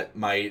that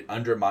might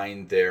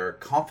undermine their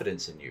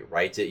confidence in you,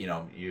 right?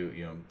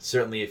 You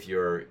certainly if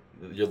your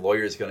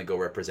lawyer is going to go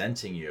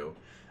representing you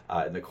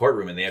in the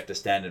courtroom and they have to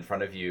stand in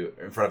front of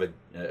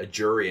a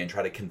jury and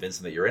try to convince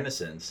them that you're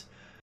innocent.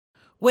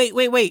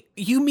 Wait.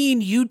 You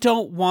mean you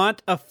don't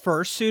want a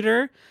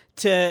fursuiter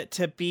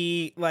to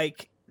be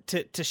like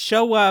to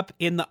show up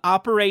in the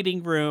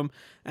operating room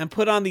and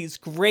put on these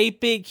great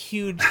big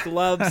huge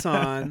gloves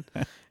on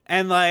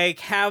and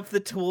like have the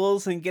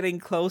tools and getting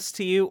close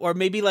to you, or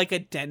maybe like a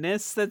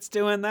dentist that's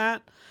doing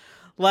that?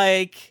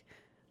 Like,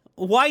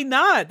 why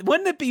not?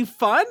 Wouldn't it be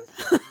fun?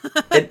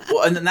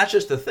 And that's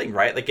just the thing,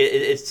 right? Like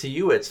it's to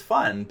you, it's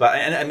fun, but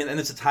and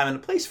it's a time and a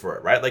place for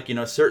it, right? Like,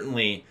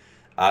 certainly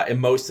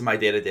in most of my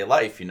day-to-day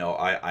life,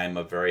 I'm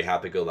a very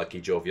happy-go-lucky,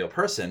 jovial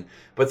person,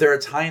 but there are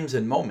times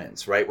and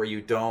moments, right, where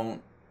you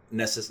don't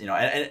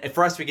necessarily, and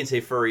for us, we can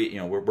say furry,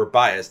 we're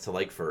biased to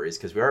like furries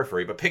because we are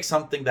furry, but pick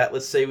something that,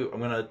 let's say, I'm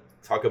going to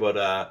talk about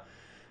a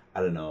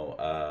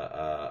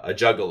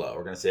juggalo.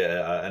 We're going to say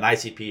an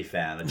ICP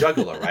fan, a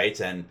juggalo, right?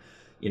 And,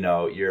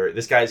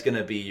 this guy's going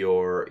to be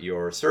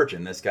your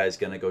surgeon. This guy's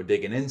going to go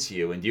digging into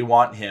you. And do you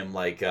want him,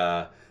 like,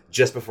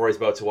 just before he's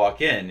about to walk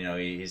in,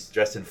 he's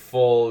dressed in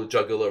full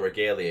juggalo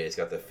regalia. He's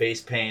got the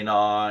face paint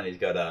on. He's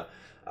got a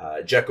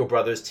Jekyll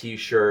Brothers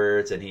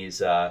t-shirt, and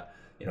he's,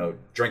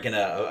 drinking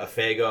a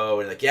Faygo,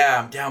 and like, yeah,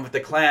 I'm down with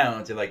the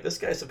clowns. And like, this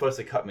guy's supposed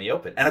to cut me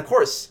open. And of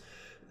course,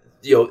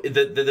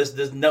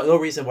 there's no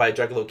reason why a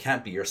juggalo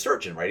can't be your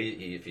surgeon, right?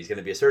 If he's going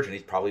to be a surgeon,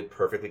 he's probably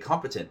perfectly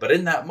competent. But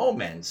in that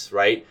moment,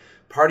 right,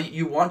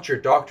 you want your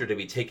doctor to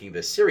be taking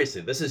this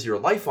seriously. This is your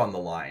life on the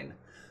line.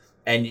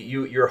 And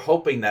you're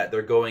hoping that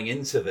they're going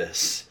into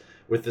this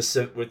with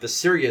the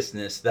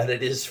seriousness that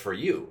it is for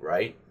you,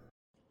 right?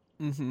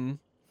 Mm-hmm.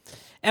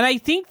 And I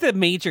think the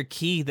major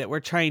key that we're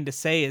trying to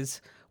say is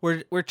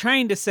we're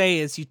trying to say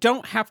is you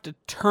don't have to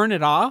turn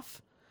it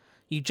off,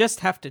 you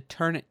just have to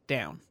turn it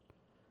down.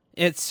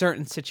 It's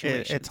certain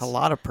situations. It's a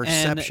lot of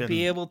perception. And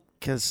be able,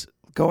 because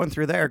going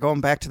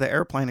back to the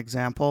airplane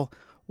example,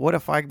 what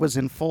if I was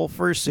in full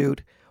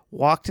fursuit,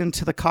 walked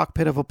into the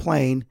cockpit of a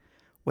plane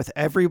with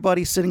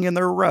everybody sitting in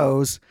their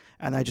rows,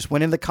 and I just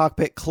went in the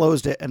cockpit,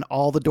 closed it, and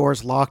all the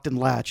doors locked and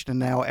latched, and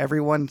now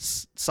everyone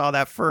saw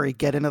that furry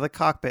get into the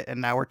cockpit,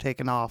 and now we're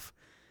taking off.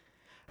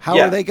 How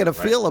are they going to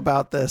feel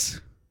about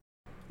this?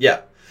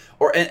 Yeah.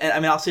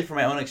 And I'll say from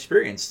my own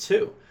experience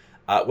too.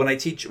 When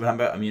I'm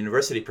a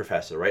university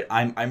professor, right,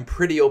 I'm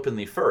pretty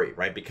openly furry,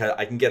 right, because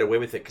I can get away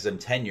with it because I'm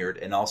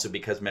tenured, and also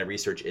because my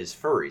research is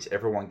furries.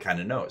 Everyone kind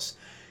of knows.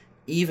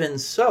 Even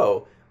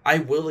so, I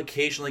will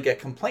occasionally get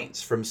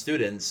complaints from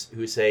students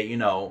who say,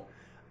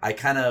 I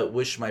kind of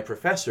wish my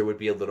professor would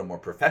be a little more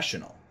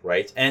professional,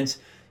 right? And,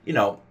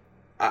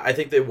 I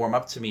think they warm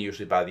up to me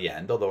usually by the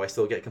end, although I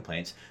still get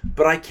complaints.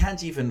 But I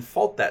can't even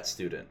fault that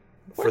student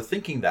for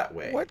thinking that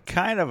way. What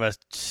kind of a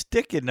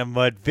stick in the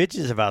mud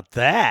bitches about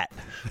that?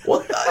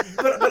 Well,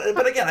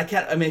 but again, I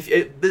can't. I mean,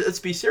 let's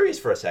be serious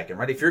for a second,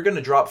 right? If you're going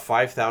to drop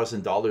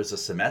 $5,000 a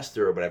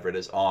semester or whatever it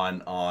is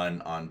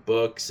on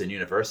books and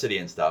university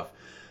and stuff,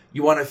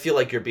 you want to feel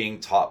like you're being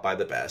taught by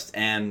the best.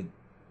 And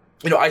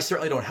I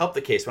certainly don't help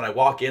the case when I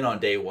walk in on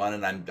day one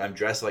and I'm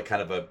dressed like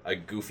kind of a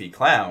goofy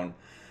clown.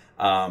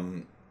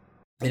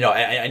 And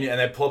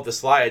I pull up the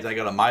slides, and I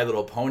got a My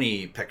Little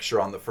Pony picture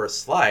on the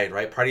first slide,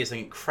 right? Part of you is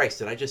thinking, Christ,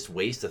 did I just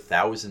waste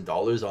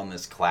 $1,000 on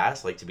this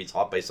class, like to be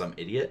taught by some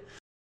idiot?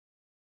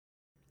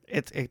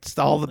 It's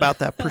all about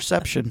that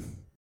perception.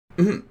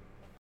 Mm-hmm.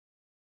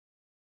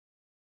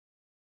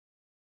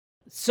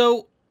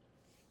 So,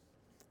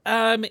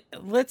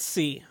 let's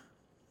see.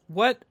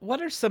 What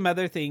are some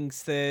other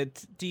things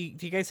that do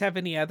you guys have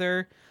any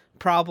other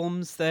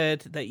problems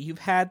that you've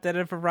had that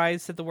have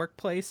arisen at the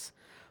workplace?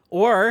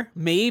 Or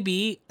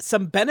maybe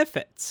some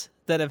benefits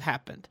that have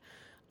happened.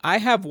 I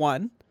have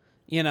one.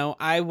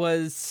 I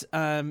was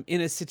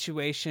in a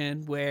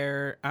situation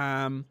where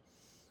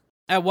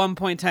at one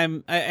point in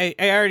time, I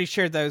already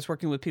shared that I was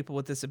working with people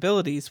with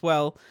disabilities.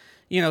 Well,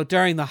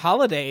 during the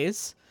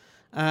holidays,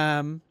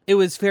 it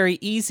was very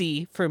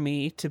easy for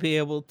me to be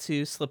able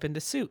to slip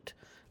into suit.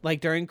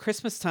 Like during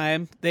Christmas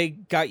time, they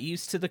got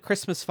used to the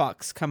Christmas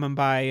fox coming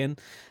by,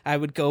 and I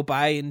would go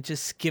by and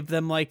just give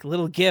them like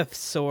little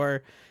gifts,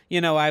 or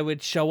I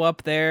would show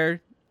up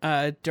there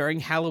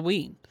during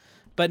Halloween.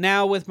 But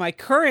now with my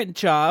current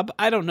job,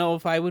 I don't know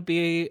if I would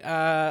be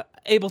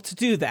able to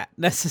do that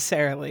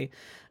necessarily.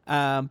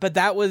 But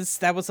that was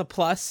a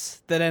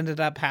plus that ended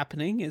up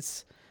happening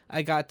is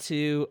I got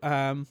to,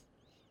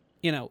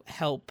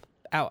 help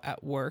out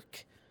at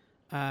work.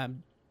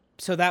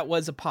 So that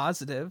was a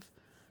positive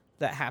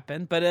that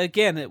happened. But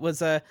again, it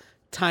was a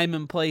time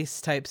and place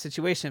type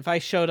situation. If I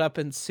showed up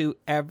in suit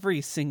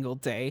every single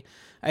day,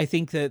 I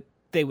think that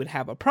they would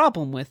have a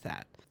problem with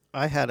that.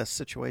 I had a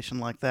situation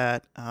like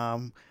that.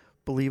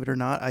 Believe it or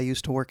not, I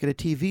used to work at a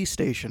TV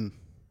station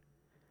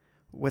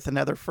with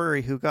another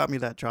furry who got me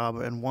that job.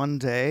 And one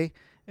day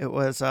it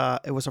was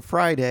a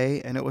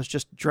Friday, and it was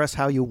just dress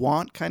how you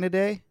want kind of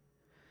day.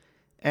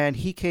 And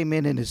he came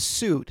in his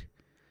suit,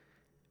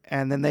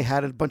 and then they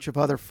had a bunch of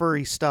other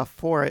furry stuff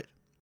for it.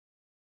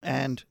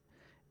 And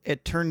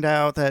it turned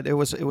out that it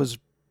was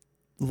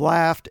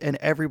laughed, and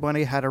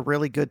everybody had a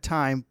really good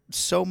time,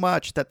 so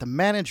much that the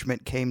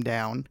management came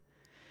down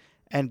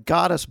and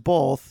got us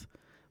both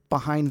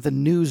behind the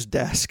news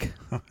desk.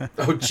 Oh,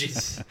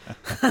 jeez.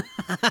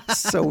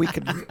 So we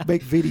could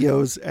make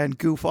videos and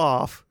goof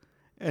off.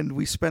 And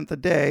we spent the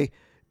day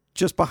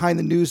just behind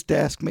the news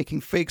desk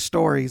making fake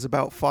stories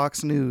about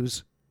Fox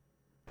News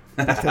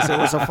because it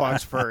was a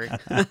Fox furry.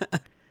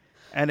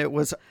 And it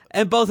was...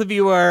 And both of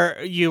you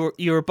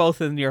were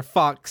both in your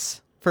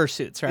Fox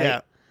fursuits,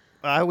 right?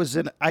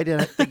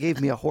 Yeah. They gave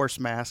me a horse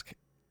mask.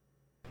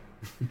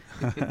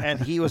 And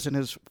he was in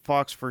his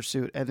Fox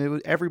fursuit,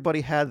 and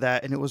everybody had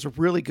that, and it was a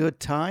really good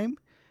time,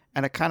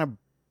 and it kind of,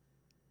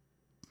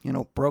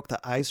 broke the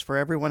ice for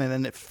everyone,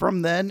 and then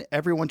from then,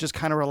 everyone just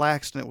kind of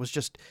relaxed, and it was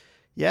just,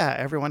 yeah,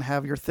 everyone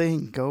have your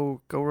thing,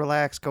 go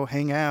relax, go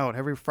hang out.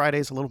 Every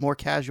Friday's a little more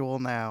casual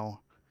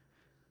now,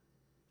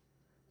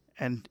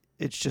 and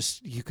it's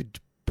just, you could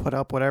put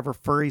up whatever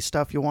furry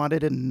stuff you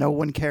wanted, and no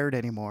one cared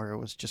anymore. It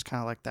was just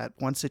kind of like that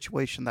one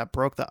situation that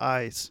broke the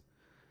ice.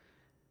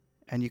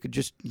 And you could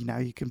just,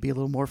 you can be a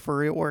little more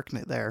furry at work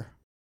there.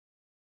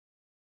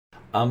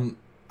 I'm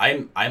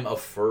a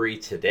furry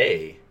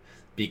today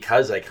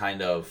because I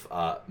kind of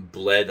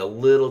bled a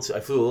little I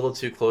flew a little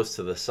too close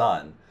to the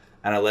sun,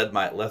 and I left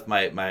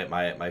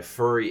my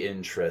furry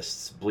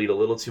interests bleed a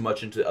little too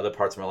much into other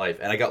parts of my life,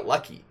 and I got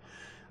lucky.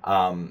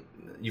 I don't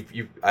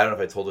know if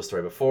I told this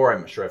story before.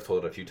 I'm sure I've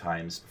told it a few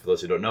times. For those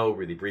who don't know,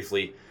 really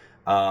briefly,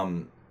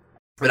 when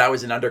I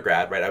was in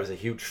undergrad, right, I was a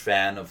huge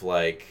fan of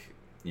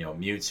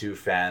Mewtwo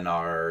fan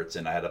art,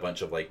 and I had a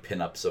bunch of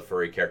pinups of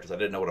furry characters. I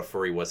didn't know what a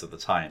furry was at the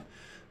time,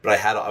 but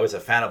I was a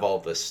fan of all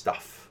of this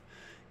stuff.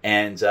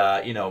 And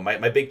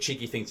my big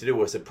cheeky thing to do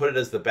was to put it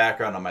as the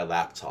background on my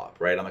laptop,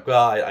 right? I'm like,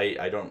 well,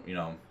 I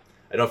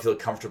don't feel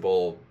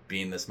comfortable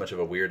being this much of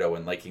a weirdo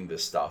and liking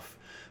this stuff,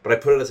 but I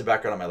put it as a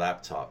background on my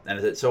laptop. And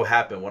as it so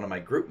happened, one of my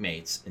group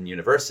mates in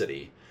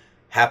university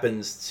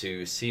happens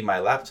to see my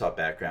laptop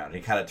background.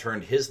 He kind of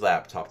turned his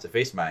laptop to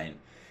face mine,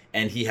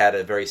 and he had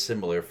a very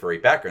similar furry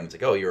background. It's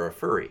like, oh, you're a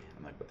furry.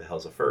 I'm like, what the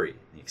hell's a furry? And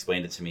he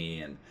explained it to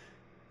me, and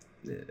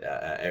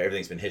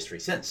everything's been history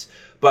since.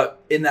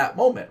 But in that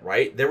moment,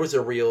 right, there was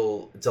a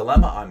real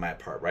dilemma on my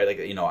part, right?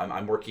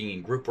 I'm working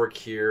in group work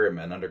here. I'm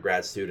an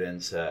undergrad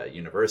student at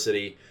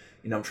university.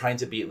 I'm trying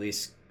to be at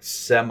least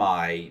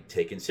semi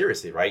taken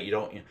seriously, right? You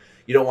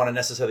don't want to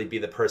necessarily be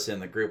the person in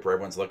the group where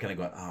everyone's looking and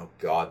going, oh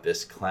God,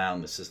 this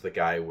clown, this is the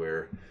guy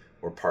we're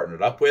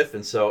partnered up with.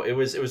 And so it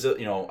was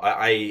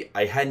I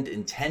hadn't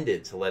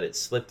intended to let it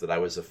slip that I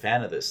was a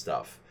fan of this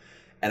stuff,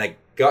 and I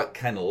got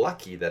kind of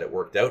lucky that it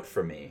worked out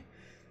for me.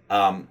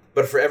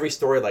 But for every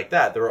story like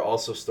that, there are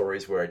also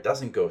stories where it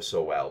doesn't go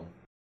so well.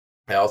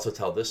 I also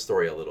tell this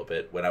story a little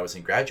bit. When I was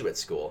in graduate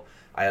school,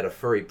 I had a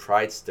furry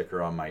pride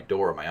sticker on my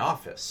door of my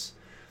office,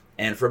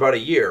 and for about a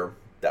year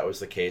that was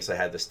the case. I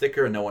had the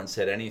sticker and no one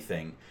said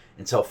anything,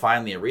 until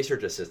finally a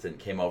research assistant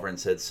came over and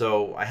said,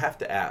 so I have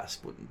to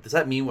ask, does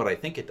that mean what I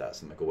think it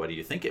does? I'm like, well, what do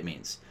you think it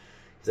means?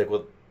 He's like,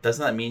 well,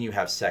 doesn't that mean you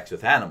have sex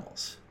with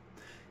animals?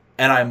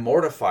 And I'm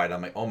mortified.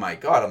 I'm like, oh my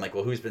God. I'm like,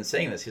 well, who's been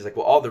saying this? He's like,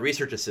 well, all the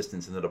research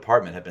assistants in the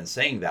department have been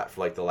saying that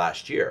for the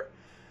last year.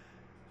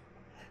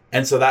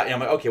 And so I'm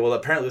like, okay, well,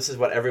 apparently this is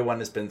what everyone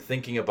has been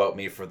thinking about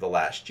me for the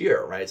last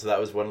year, right? So that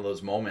was one of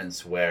those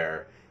moments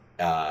where,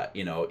 a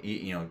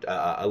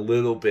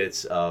little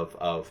bit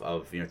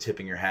of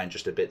tipping your hand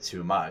just a bit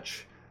too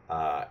much.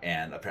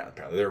 And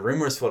apparently there are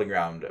rumors floating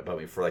around about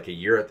me for a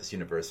year at this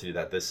university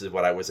that this is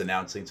what I was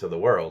announcing to the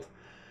world.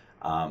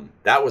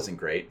 That wasn't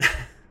great.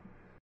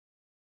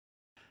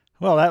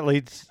 Well, that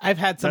leads. I've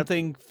had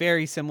something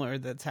very similar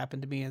that's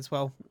happened to me as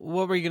well.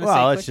 What were you going to say?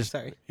 Well, Quick? it's just,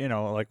 Sorry.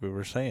 like we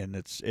were saying,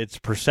 it's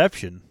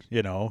perception.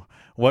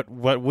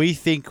 What we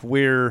think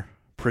we're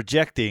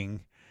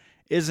projecting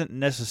isn't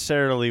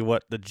necessarily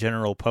what the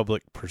general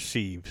public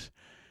perceives,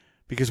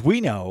 because we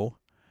know,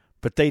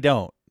 but they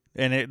don't.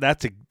 And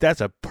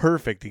that's a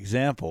perfect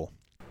example.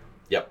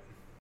 Yep.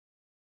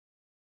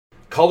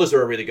 Colors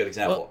are a really good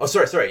example. Well,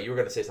 sorry. You were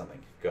going to say something.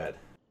 Go ahead.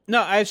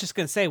 No, I was just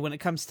going to say, when it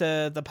comes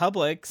to the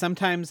public,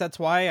 sometimes that's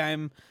why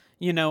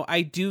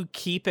I do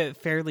keep it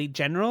fairly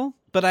general,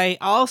 but I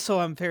also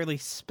am fairly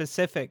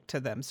specific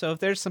to them. So if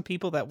there's some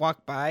people that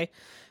walk by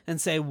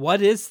and say,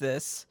 what is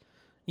this?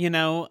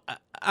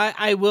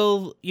 I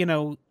will,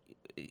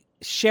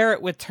 share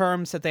it with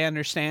terms that they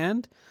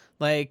understand,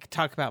 like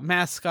talk about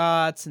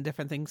mascots and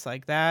different things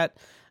like that.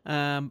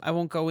 I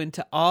won't go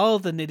into all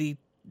the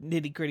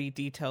nitty gritty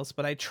details,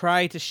 but I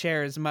try to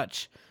share as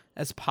much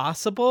as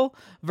possible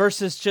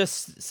versus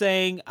just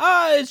saying,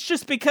 it's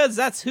just because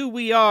that's who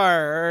we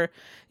are, or,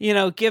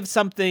 give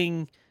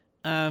something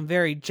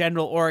very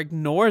general or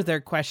ignore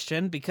their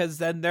question, because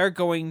then they're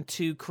going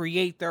to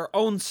create their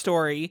own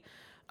story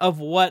of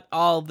what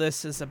all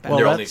this is about. And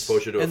their only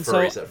exposure to a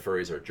furry is that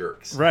furries are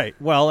jerks. Right.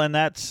 Well, and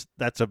that's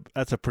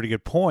a pretty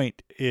good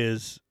point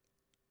is,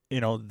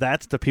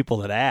 that's the people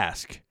that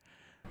ask.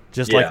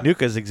 Just like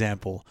Nuka's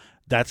example.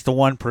 That's the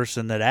one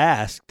person that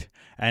asked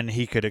and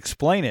he could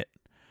explain it.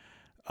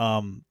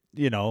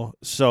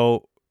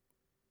 So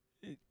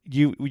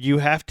you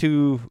have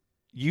to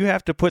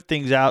put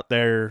things out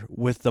there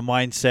with the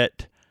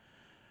mindset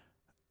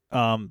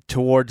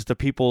towards the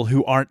people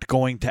who aren't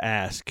going to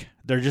ask.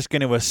 They're just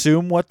going to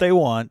assume what they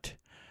want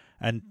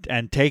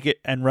and take it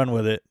and run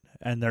with it,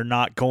 and they're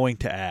not going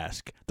to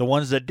ask. The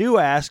ones that do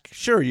ask,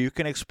 sure, you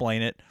can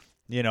explain it.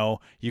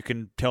 You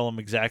can tell them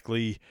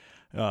exactly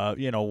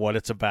what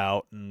it's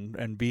about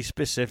and be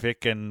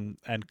specific and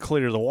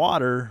clear the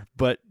water,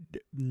 but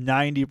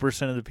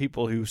 90% of the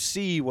people who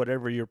see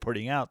whatever you're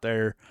putting out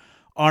there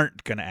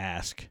aren't going to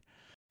ask.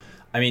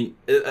 I mean,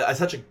 it's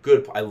such a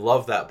good. I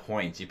love that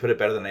point. You put it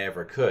better than I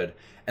ever could.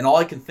 And all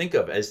I can think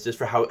of is just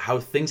for how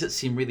things that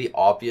seem really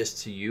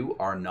obvious to you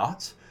are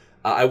not.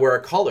 I wear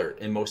a collar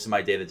in most of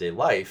my day-to-day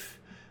life,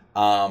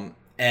 and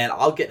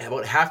I'll get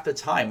about half the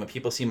time when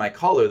people see my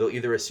collar, they'll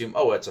either assume,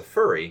 oh, it's a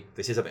furry.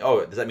 They say something,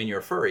 oh, does that mean you're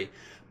a furry?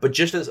 But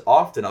just as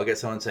often, I'll get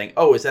someone saying,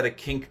 oh, is that a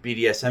kink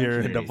BDSM You're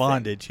community into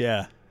bondage, thing?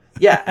 Yeah.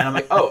 Yeah, and I'm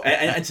like, oh,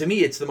 and to me,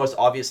 it's the most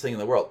obvious thing in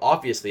the world.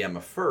 Obviously, I'm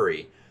a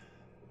furry.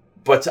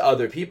 But to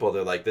other people,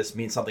 they're like, this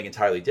means something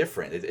entirely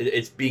different.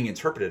 It's being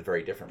interpreted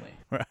very differently.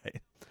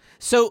 Right.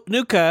 So,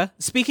 Nuka,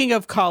 speaking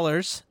of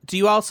collars, do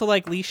you also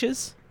like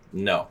leashes?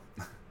 No.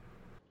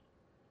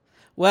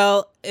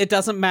 Well, it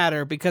doesn't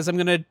matter because I'm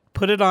going to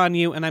put it on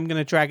you and I'm going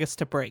to drag us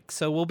to break.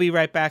 So we'll be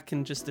right back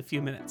in just a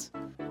few minutes.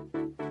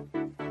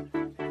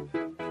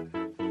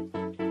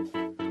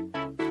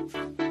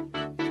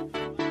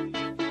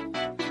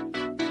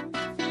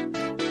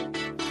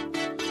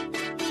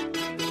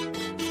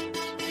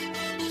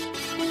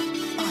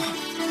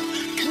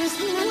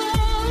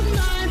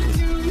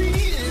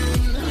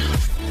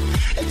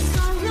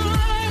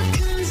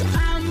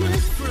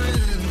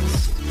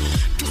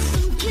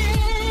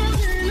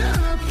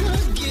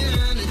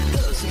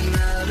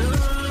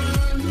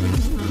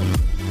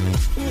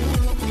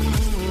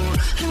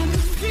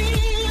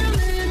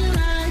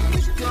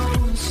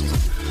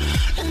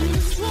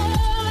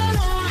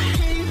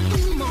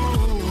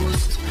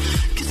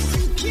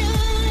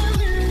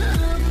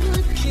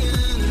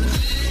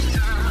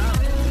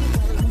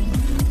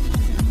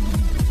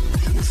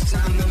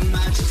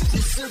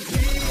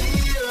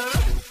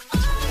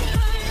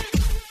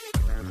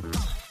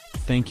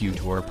 Thank you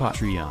to our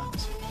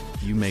Patreons.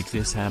 You make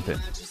this happen.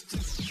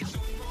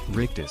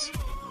 Rictus,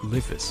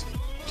 Lithus,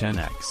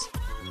 10x,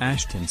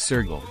 Ashton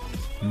Sergal,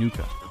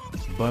 Nuka,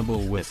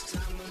 Bubble Wit,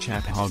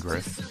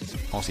 Chaphograph,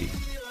 Aussie,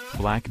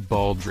 Black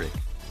Baldrick,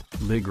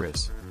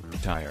 Ligris,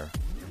 Tyre,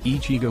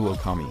 Ichigo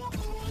Okami,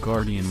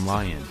 Guardian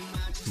Lion,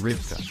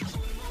 Rivka.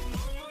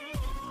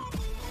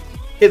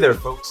 Hey there,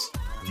 folks.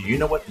 Do you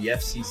know what the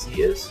FCC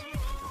is?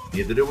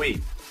 Neither do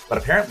we. But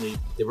apparently,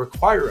 they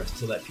require us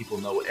to let people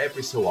know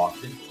every so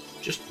often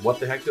just what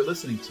the heck they're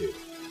listening to.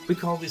 We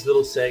call these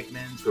little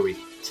segments where we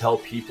tell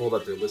people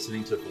that they're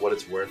listening to it for what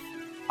it's worth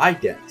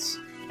idents,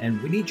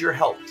 and we need your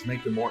help to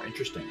make them more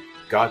interesting.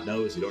 God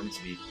knows you don't need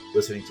to be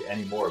listening to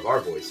any more of our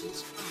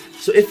voices.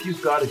 So if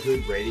you've got a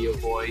good radio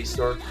voice,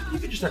 or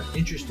even just an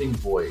interesting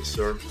voice,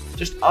 or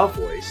just a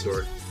voice,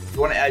 or if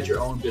you want to add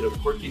your own bit of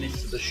quirkiness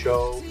to the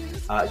show,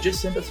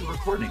 just send us a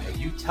recording of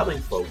you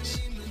telling folks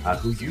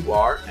who you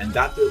are and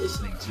that they're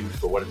listening to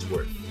for what it's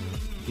worth.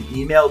 You can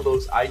email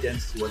those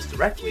idents to us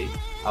directly,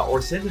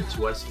 or send them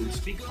to us through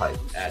SpeakPipe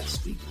at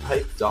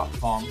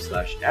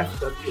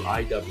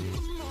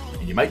speakpipe.com/FWIW.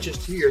 And you might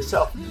just hear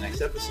yourself in the next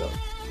episode.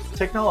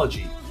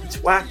 Technology, it's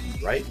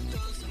wacky, right?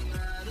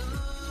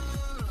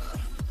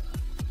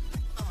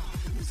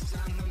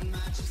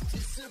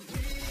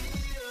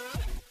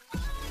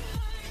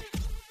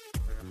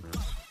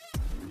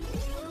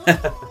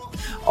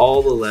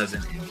 All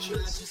 11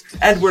 inches.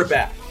 And we're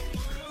back.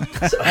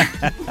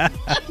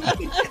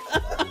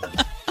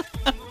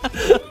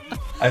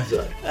 I'm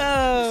sorry.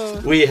 Oh.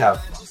 We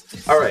have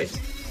fun. All right.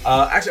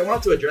 Actually, I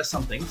wanted to address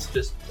something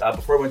just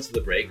before we went to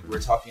the break. We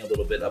were talking a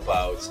little bit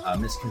about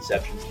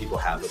misconceptions people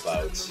have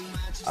about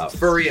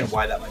furry and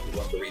why that might be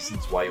one of the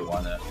reasons why you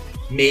want to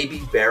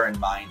maybe bear in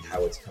mind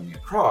how it's coming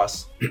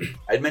across.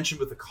 I'd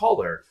mentioned with the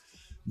collar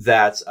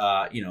that,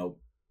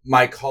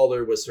 my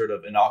collar was sort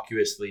of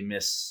innocuously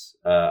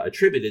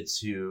attributed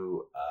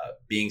to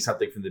being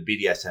something from the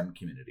BDSM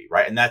community,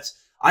 right? And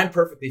I'm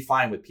perfectly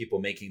fine with people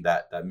making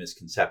that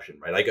misconception,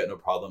 right? I got no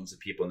problems with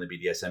people in the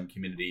BDSM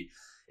community.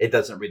 It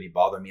doesn't really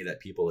bother me that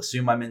people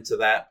assume I'm into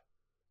that.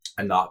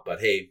 I'm not, but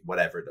hey,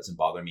 whatever, it doesn't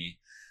bother me.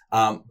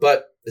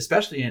 But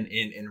especially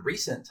in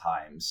recent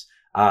times,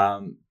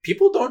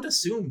 people don't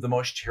assume the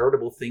most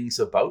charitable things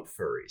about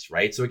furries,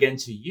 right? So again,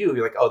 to you,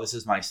 you're like, oh, this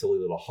is my silly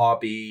little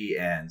hobby,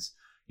 and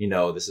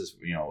this is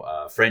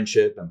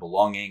friendship and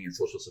belonging and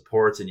social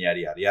supports and yada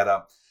yada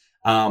yada.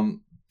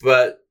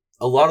 But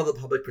a lot of the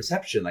public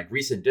perception, like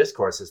recent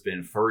discourse, has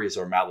been furries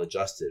are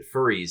maladjusted.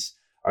 Furries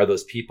are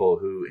those people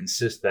who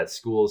insist that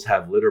schools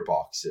have litter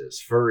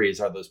boxes. Furries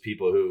are those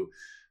people who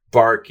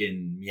bark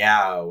and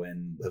meow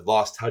and have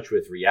lost touch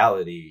with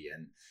reality.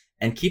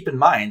 And keep in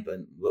mind,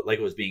 like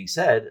it was being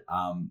said,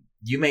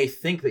 you may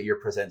think that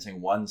you're presenting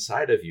one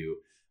side of you,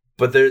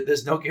 but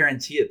there's no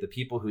guarantee that the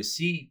people who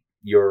see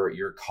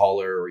your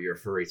collar or your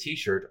furry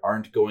t-shirt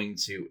aren't going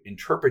to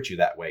interpret you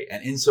that way.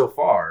 And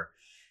insofar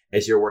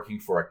as you're working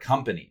for a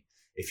company,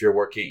 if you're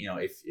working,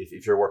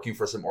 if you're working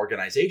for some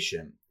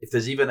organization, if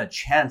there's even a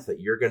chance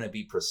that you're going to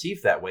be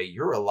perceived that way,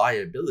 you're a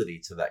liability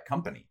to that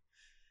company.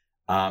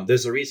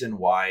 There's a reason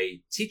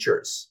why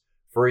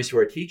furries who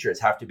are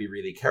teachers have to be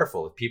really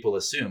careful. If people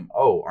assume,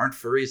 oh, aren't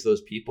furries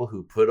those people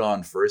who put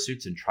on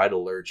fursuits and try to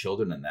lure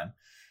children in them?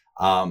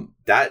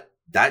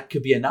 That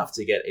could be enough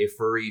to get a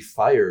furry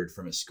fired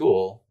from a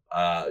school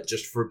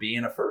just for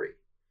being a furry,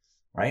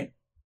 right?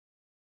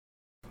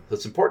 So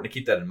it's important to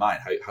keep that in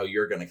mind, how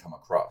you're going to come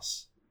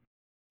across.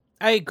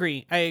 I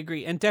agree.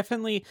 And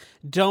definitely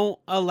don't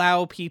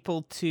allow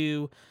people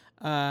to,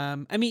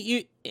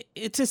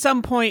 to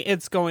some point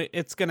it's going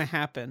to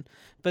happen,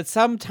 but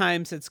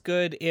sometimes it's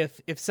good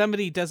if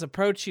somebody does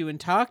approach you and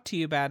talk to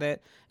you about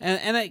it.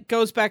 And it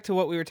goes back to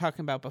what we were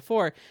talking about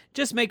before.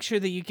 Just make sure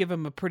that you give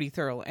them a pretty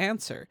thorough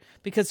answer,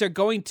 because they're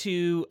going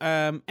to,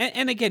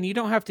 and again, you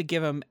don't have to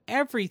give them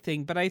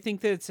everything, but I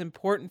think that it's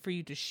important for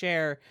you to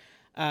share,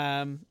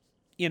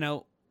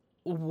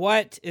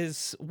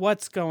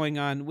 what's going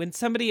on when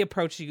somebody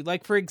approaches you.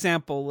 Like, for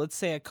example, let's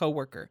say a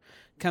coworker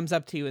comes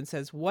up to you and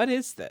says, what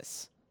is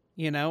this?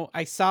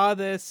 I saw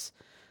this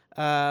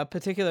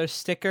particular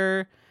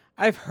sticker.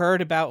 I've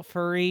heard about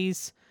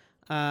furries.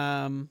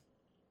 Are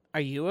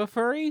you a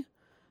furry?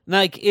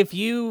 Like, if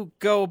you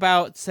go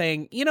about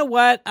saying, you know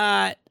what,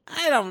 I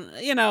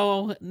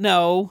don't,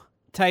 no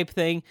type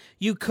thing,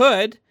 you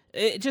could.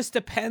 It just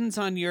depends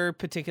on your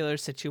particular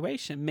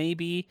situation.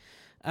 Maybe.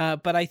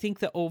 But I think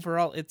that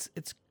overall it's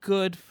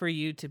good for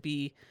you to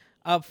be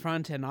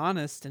upfront and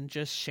honest and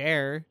just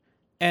share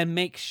and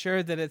make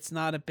sure that it's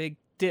not a big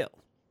deal.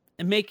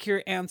 And make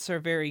your answer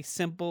very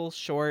simple,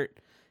 short,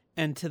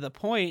 and to the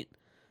point.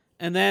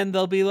 And then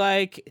they'll be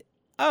like,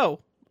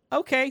 oh,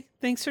 okay,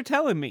 thanks for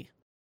telling me.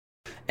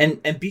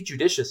 And be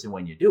judicious in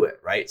when you do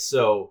it, right?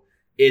 So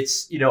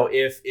it's,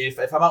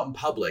 if I'm out in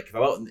public, if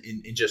I'm out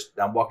in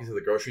I'm walking through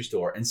the grocery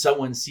store and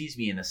someone sees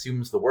me and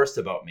assumes the worst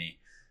about me,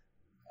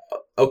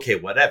 okay,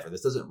 whatever.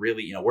 This doesn't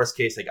really, worst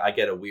case, like I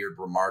get a weird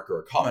remark or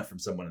a comment from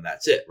someone and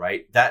that's it,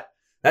 right? That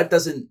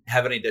doesn't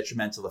have any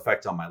detrimental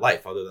effect on my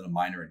life other than a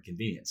minor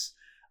inconvenience.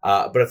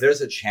 But if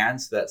there's a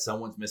chance that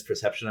someone's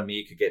misperception of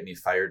me could get me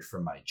fired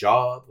from my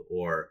job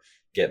or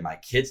get my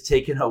kids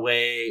taken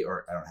away,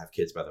 or I don't have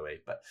kids, by the way,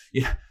 but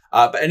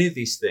but any of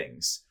these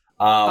things.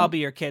 I'll be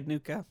your kid,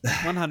 Nuka,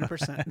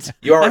 100%.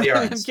 You already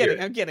are.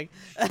 I'm kidding.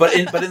 But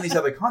in these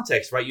other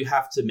contexts, right, you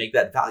have to make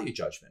that value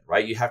judgment,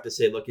 right? You have to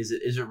say, look, is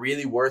it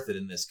really worth it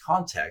in this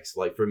context?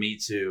 Like for me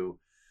to,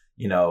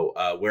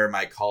 wear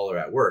my collar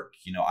at work,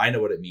 I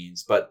know what it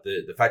means, but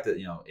the fact that,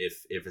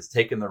 if it's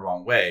taken the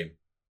wrong way,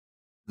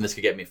 and this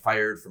could get me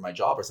fired from my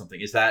job or something,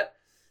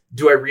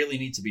 do I really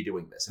need to be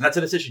doing this? And that's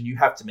a decision you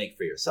have to make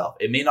for yourself.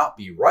 It may not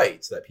be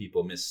right that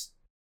people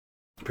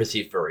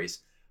misperceive furries,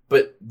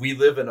 but we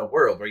live in a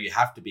world where you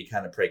have to be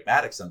kind of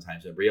pragmatic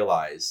sometimes and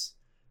realize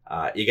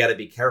you got to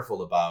be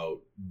careful about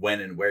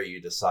when and where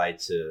you decide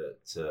to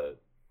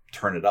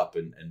turn it up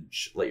and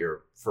let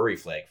your furry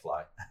flag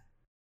fly.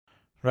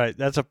 Right.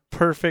 That's a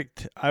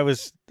perfect,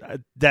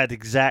 that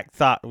exact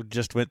thought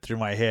just went through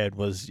my head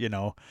was,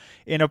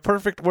 in a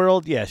perfect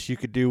world, yes, you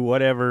could do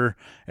whatever,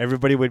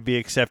 everybody would be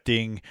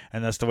accepting,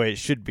 and that's the way it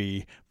should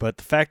be. But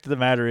the fact of the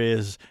matter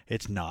is,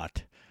 it's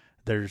not.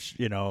 There's,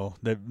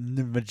 the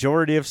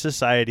majority of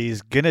society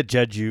is going to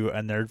judge you,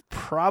 and they're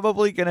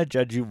probably going to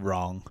judge you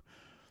wrong.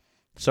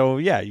 So,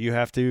 yeah, you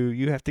have to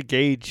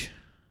gauge,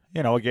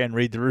 again,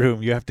 read the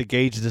room. You have to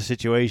gauge the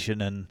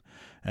situation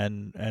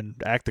and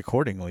act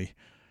accordingly.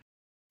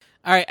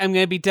 All right, I'm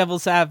going to be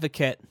devil's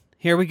advocate.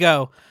 Here we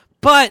go.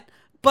 But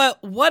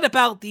what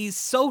about these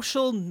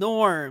social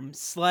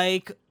norms?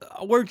 Like,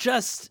 we're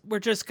just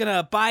going to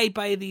abide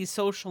by these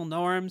social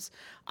norms.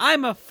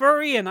 I'm a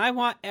furry and I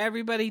want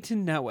everybody to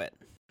know it.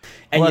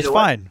 And well, that's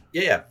fine.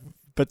 Yeah.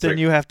 But then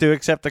you have to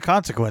accept the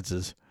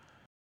consequences.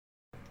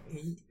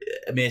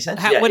 I mean,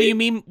 essentially, what do you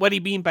mean? What do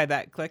you mean by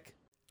that, Click?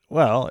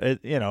 Well,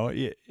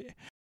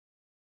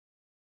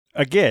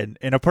 again,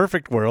 in a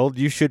perfect world,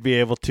 you should be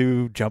able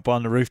to jump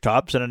on the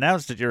rooftops and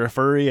announce that you're a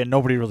furry and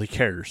nobody really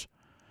cares.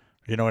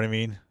 You know what I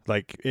mean?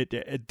 Like,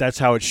 that's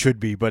how it should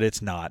be, but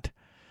it's not.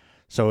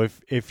 So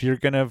if you're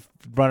going to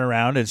run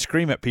around and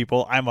scream at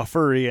people, I'm a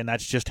furry and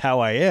that's just how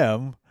I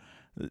am,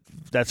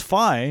 that's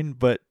fine,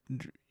 but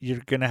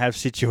you're going to have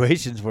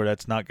situations where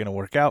that's not going to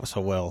work out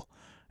so well.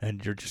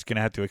 and you're just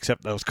gonna have to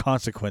accept those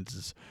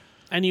consequences.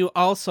 And you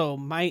also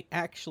might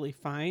actually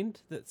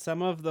find that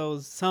some of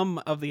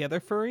the other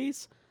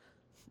furries,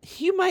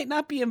 you might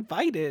not be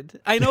invited.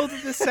 I know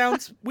that this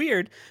sounds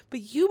weird,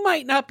 but you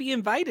might not be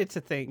invited to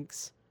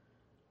things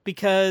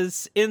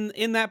because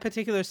in that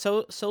particular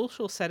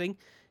social setting,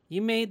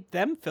 you made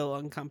them feel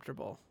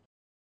uncomfortable.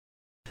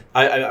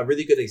 A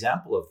really good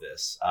example of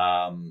this.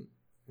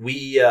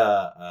 We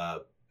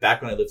back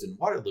when I lived in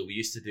Waterloo, we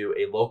used to do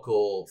a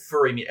local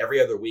furry meet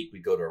every other week.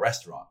 We'd go to a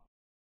restaurant.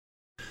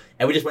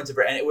 And we just went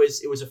and it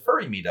was a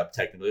furry meetup.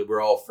 Technically,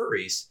 we're all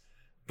furries,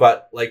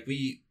 but like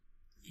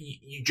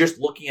you just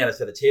looking at us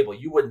at a table,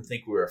 you wouldn't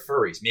think we were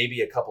furries.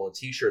 Maybe a couple of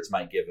T-shirts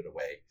might give it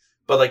away,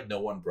 but like no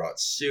one brought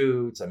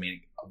suits. I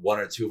mean, one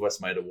or two of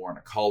us might have worn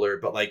a collar,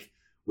 but like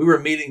we were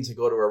meeting to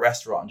go to a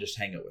restaurant and just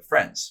hang out with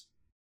friends,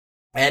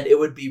 and it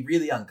would be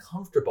really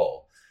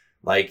uncomfortable.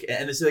 Like,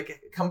 and it's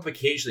like come up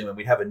occasionally when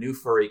we'd have a new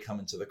furry come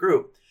into the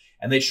group.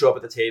 And they'd show up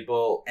at the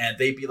table and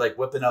they'd be like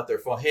whipping out their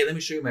phone. Hey, let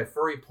me show you my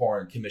furry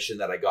porn commission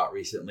that I got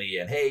recently.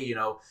 And hey,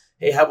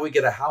 hey, how about we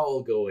get a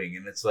howl going?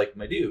 And it's like,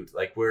 my dude,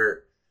 like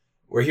we're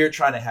here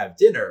trying to have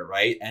dinner,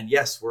 right? And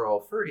yes, we're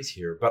all furries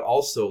here, but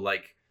also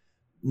like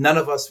none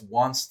of us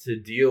wants to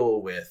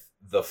deal with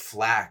the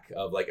flack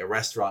of like a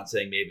restaurant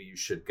saying maybe you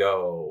should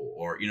go,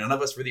 or none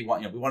of us really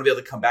want. We want to be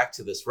able to come back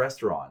to this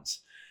restaurant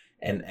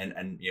and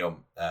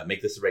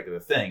make this a regular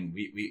thing.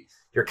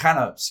 You're kind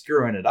of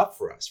screwing it up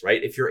for us,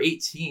 right? If you're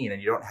 18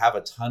 and you don't have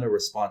a ton of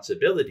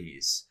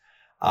responsibilities,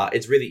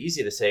 it's really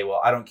easy to say,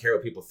 well, I don't care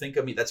what people think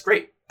of me. That's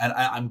great. And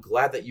I'm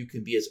glad that you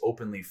can be as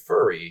openly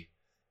furry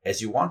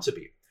as you want to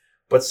be.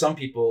 But some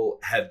people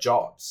have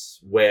jobs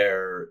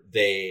where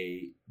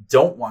they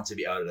don't want to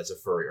be outed as a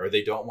furry, or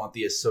they don't want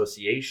the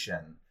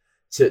association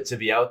to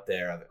be out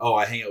there. Oh,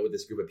 I hang out with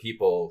this group of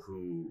people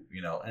who,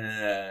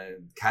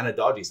 kind of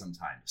dodgy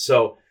sometimes.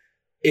 So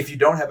if you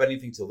don't have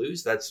anything to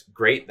lose, that's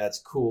great. That's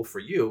cool for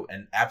you.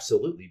 And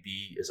absolutely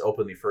be as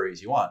openly furry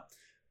as you want.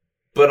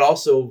 But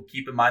also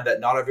keep in mind that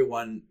not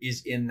everyone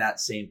is in that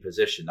same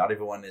position. Not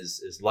everyone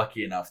is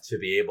lucky enough to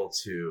be able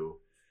to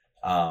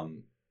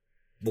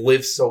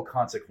live so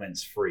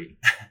consequence free.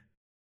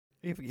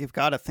 You've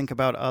got to think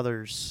about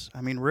others.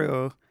 I mean,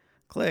 Rue,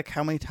 Click,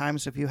 how many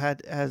times have you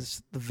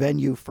has the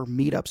venue for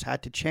meetups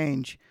had to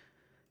change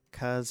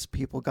because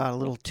people got a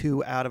little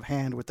too out of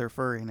hand with their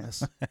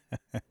furriness?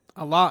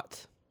 A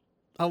lot.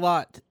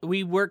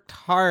 We worked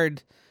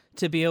hard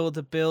to be able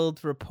to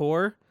build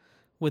rapport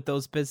with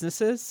those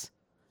businesses.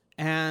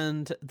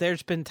 And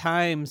there's been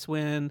times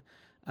when,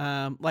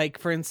 like,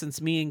 for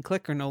instance, me and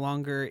Click are no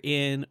longer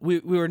we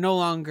were no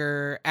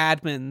longer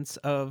admins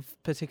of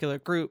particular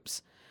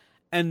groups.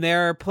 And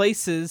there are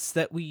places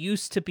that we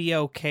used to be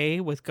okay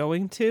with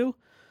going to,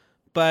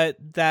 but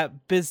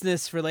that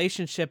business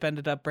relationship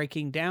ended up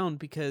breaking down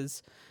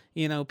because,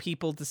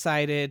 people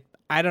decided,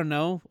 I don't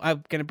know,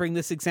 I'm going to bring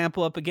this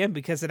example up again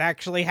because it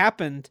actually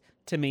happened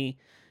to me.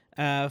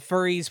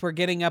 Furries were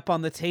getting up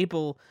on the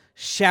table,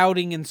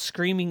 shouting and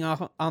screaming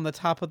on the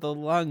top of the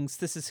lungs,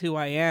 "This is who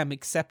I am,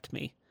 accept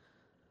me."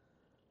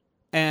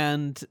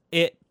 And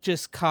it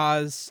just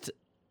caused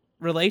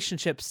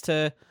relationships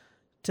to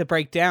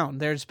break down.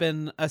 There's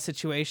been a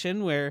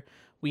situation where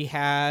we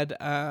had,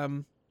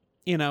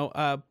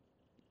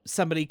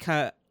 somebody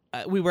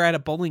we were at a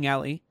bowling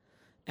alley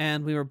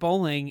and we were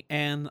bowling,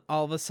 and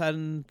all of a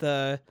sudden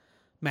the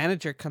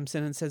manager comes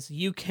in and says,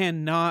 "You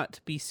cannot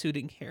be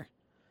suiting here.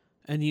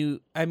 And you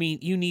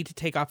need to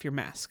take off your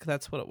mask."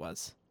 That's what it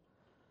was.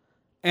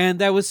 And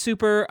that was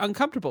super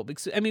uncomfortable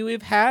because,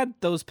 we've had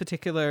those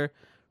particular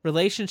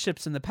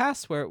relationships in the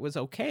past where it was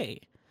okay,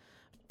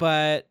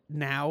 but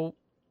now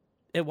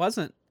it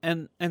wasn't.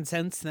 And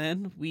since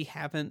then we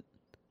haven't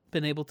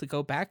been able to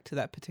go back to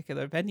that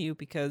particular venue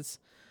because,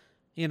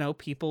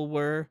 people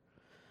were,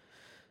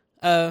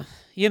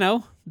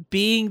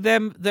 being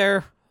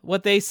their,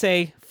 what they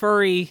say,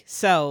 furry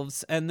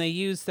selves, and they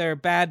use their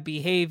bad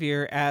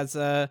behavior as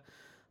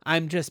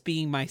I'm just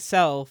being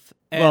myself.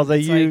 And well, they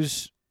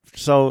use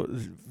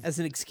as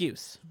an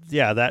excuse.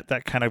 Yeah,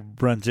 that kind of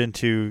runs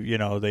into,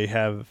 they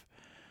have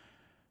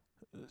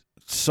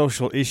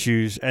social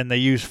issues and they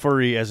use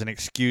furry as an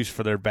excuse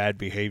for their bad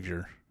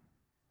behavior.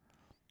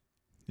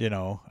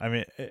 That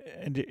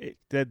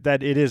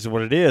it is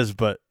what it is,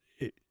 but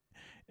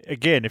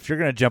again, if you're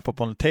going to jump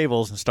up on the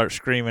tables and start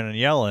screaming and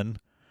yelling,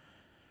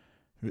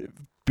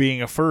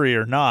 being a furry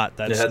or not,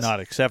 that's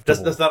not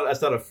acceptable.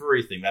 That's not a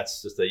furry thing.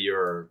 That's just that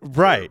you're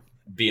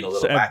being a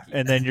little wacky.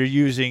 And then you're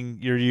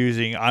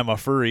using I'm a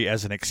furry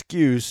as an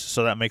excuse,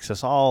 so that makes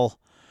throws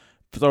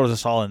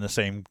us all in the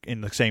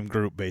same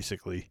group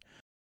basically.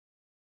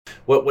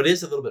 What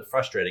is a little bit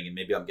frustrating, and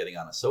maybe I'm getting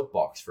on a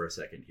soapbox for a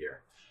second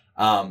here,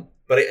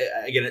 but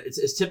again,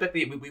 it's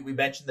typically we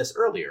mentioned this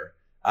earlier.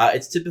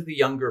 It's typically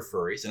younger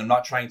furries, and I'm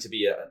not trying to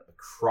be a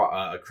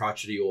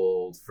crotchety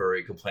old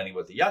furry complaining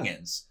about the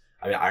youngins.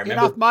 I remember, get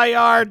off my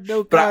yard,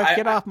 Nuka,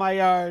 get off my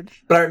yard.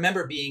 But I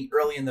remember being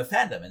early in the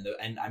fandom,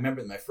 and I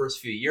remember in my first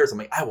few years, I'm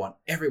like, I want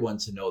everyone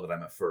to know that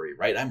I'm a furry,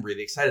 right? I'm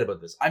really excited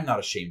about this. I'm not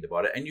ashamed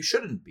about it, and you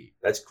shouldn't be.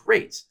 That's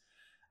great.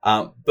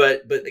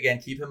 But again,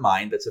 keep in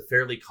mind that's a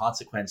fairly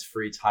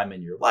consequence-free time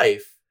in your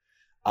life.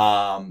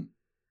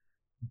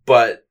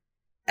 But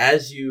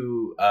as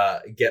you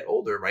get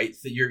older, right,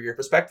 your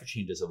perspective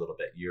changes a little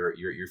bit.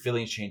 Your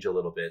feelings change a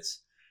little bit.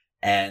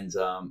 And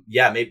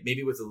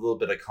maybe with a little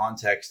bit of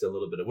context, a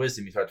little bit of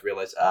wisdom, you start to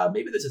realize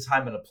maybe there's a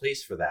time and a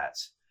place for that.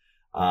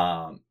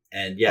 Oh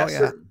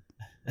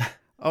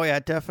yeah,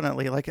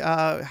 definitely. Like,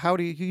 how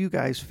do you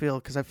guys feel?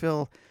 Because I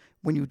feel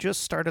when you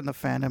just start in the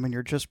fandom and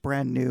you're just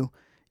brand new,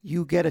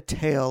 you get a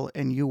tail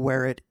and you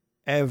wear it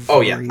everywhere.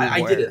 Oh yeah,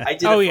 I did it. I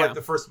did it for like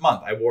the first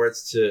month. I wore it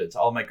to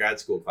all my grad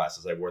school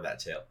classes. I wore that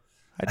tail.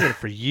 I did it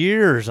for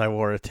years. I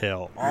wore a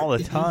tail all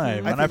the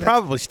time, and I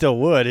probably still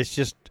would.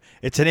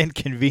 It's an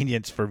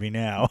inconvenience for me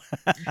now.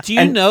 Do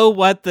you know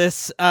what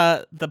this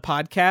the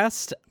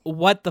podcast,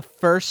 what the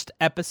first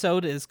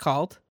episode is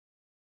called?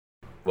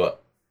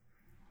 What?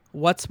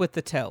 What's with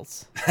the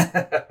tails?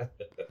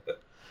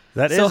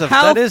 That is the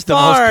most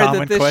far common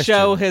that this question.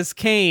 show has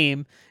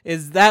came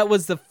is that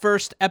was the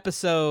first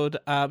episode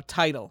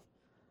title.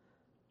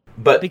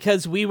 But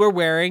because we were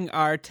wearing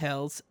our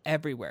tails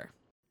everywhere.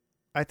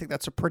 I think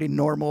that's a pretty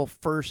normal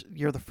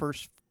you're the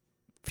first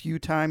few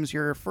times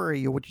you're a furry,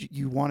 you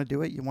want to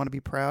do it, you want to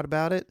be proud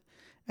about it,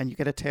 and you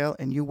get a tail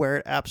and you wear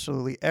it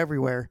absolutely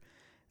everywhere.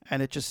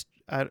 And it just,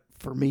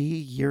 for me,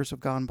 years have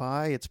gone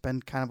by. It's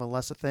been kind of a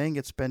less a thing.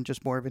 It's been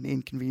just more of an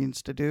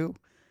inconvenience to do.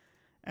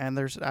 And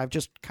I've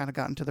just kind of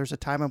gotten to there's a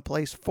time and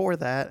place for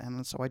that,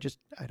 and so I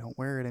don't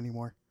wear it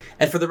anymore.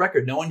 And for the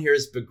record, no one here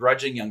is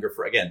begrudging younger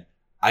for again.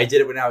 I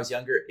did it when I was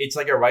younger. It's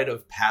like a rite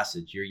of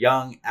passage. You're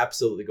young,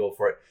 absolutely go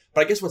for it.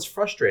 But I guess what's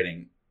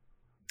frustrating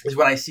is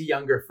when I see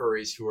younger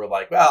furries who are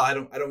like, well, I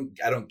don't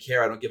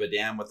care. I don't give a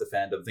damn what the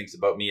fandom thinks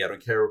about me. I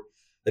don't care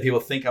that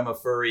people think I'm a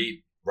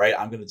furry, right?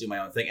 I'm going to do my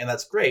own thing. And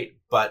that's great.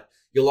 But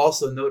you'll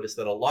also notice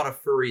that a lot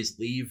of furries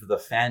leave the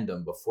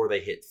fandom before they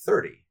hit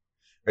 30.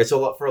 Right.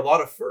 So for a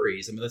lot of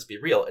furries, I mean, let's be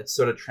real, it's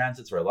sort of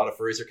transitory. A lot of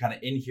furries are kind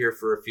of in here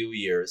for a few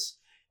years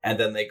and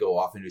then they go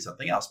off and do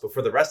something else. But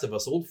for the rest of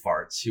us old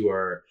farts who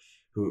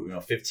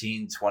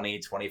 15, 20,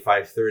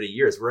 25, 30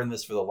 years, we're in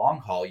this for the long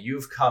haul.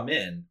 You've come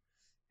in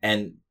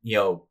and,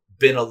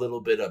 been a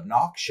little bit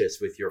obnoxious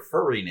with your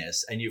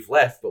furriness and you've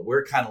left, but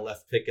we're kind of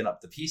left picking up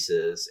the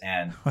pieces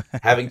and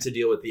having to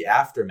deal with the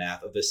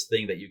aftermath of this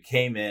thing that you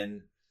came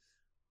in,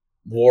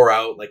 wore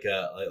out like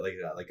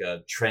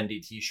a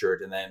trendy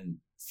t-shirt and then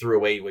threw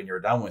away when you're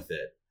done with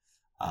it.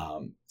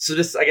 So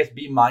just, I guess,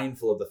 be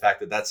mindful of the fact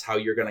that that's how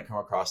you're going to come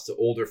across to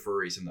older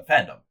furries in the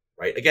fandom,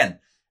 right? Again,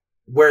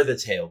 wear the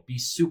tail, be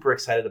super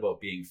excited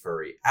about being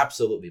furry.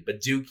 Absolutely.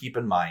 But do keep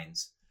in mind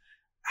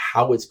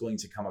how it's going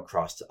to come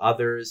across to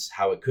others,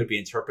 how it could be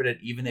interpreted,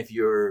 even if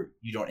you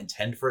don't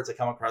intend for it to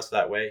come across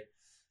that way.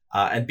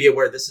 And be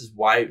aware, this is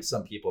why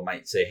some people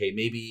might say, hey,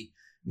 maybe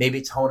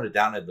tone it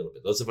down a little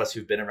bit. Those of us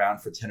who've been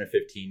around for 10 or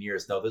 15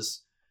 years know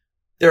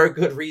there are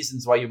good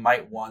reasons why you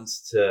might want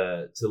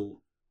to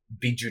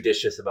be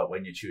judicious about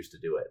when you choose to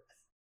do it.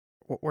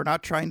 We're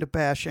not trying to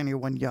bash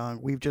anyone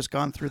young. We've just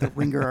gone through the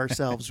ringer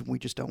ourselves, and we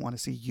just don't want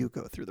to see you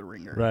go through the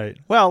ringer. Right.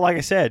 Well, like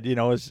I said,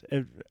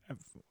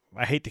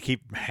 I hate to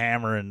keep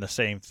hammering the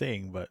same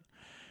thing, but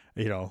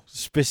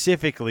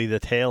specifically the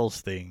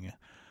tails thing,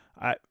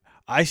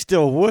 I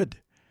still would.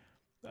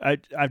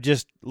 I'm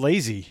just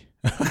lazy.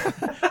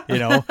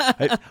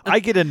 I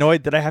get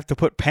annoyed that I have to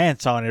put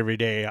pants on every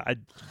day. A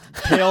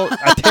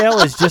tail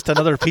is just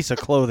another piece of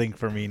clothing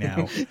for me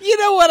now. You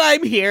know what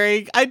I'm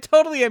hearing? I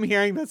totally am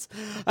hearing this.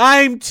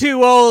 I'm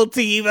too old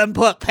to even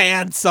put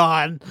pants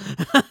on.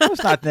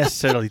 It's not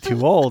necessarily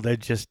too old.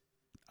 It's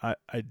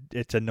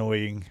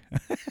annoying.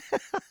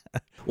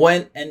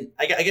 And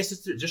I guess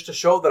just to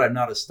show that I'm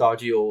not a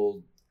stodgy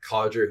old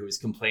codger who's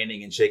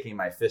complaining and shaking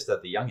my fist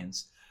at the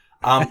youngins.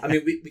 I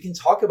mean, we can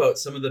talk about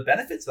some of the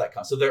benefits that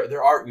come. So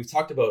we've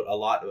talked about a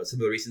lot about some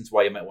of the reasons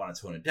why you might want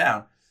to tone it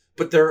down,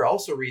 but there are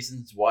also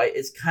reasons why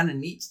it's kind of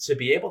neat to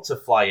be able to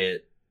fly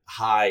it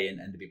high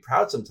and to be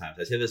proud sometimes.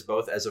 I say this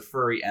both as a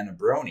furry and a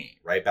brony,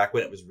 right? Back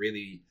when it was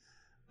really,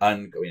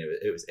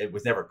 it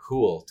was never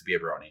cool to be a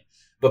brony.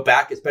 But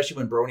back, especially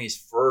when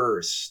bronies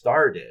first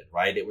started,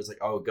 right? It was like,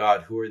 oh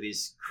God, who are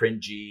these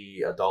cringy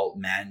adult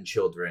man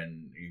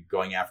children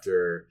going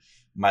after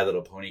My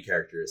Little Pony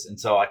characters? And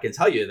so I can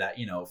tell you that,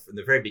 from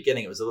the very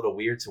beginning, it was a little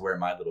weird to wear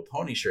My Little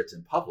Pony shirts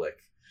in public.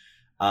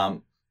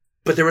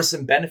 But there were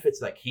some benefits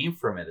that came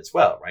from it as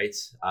well, right?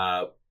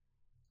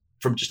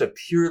 From just a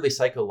purely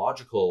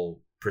psychological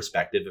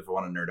perspective, if I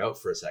want to nerd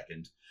out for a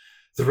second,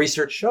 the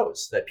research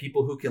shows that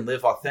people who can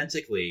live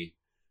authentically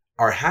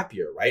are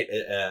happier, right?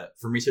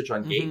 From research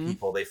on gay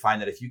people, they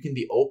find that if you can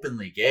be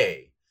openly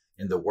gay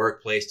in the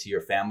workplace, to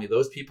your family,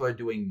 those people are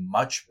doing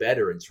much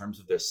better in terms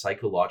of their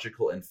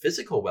psychological and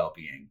physical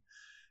well-being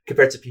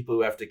compared to people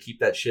who have to keep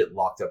that shit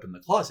locked up in the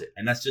closet.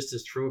 And that's just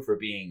as true for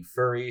being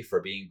furry,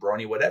 for being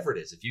brony, whatever it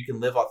is. If you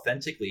can live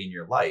authentically in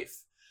your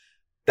life,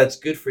 that's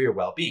good for your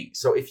well-being.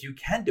 So if you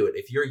can do it,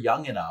 if you're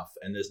young enough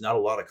and there's not a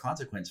lot of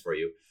consequence for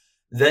you,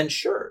 then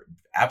sure,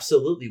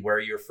 absolutely wear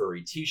your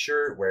furry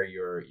t-shirt, wear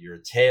your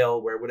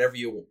tail, wear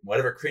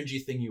whatever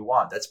cringy thing you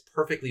want. That's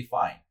perfectly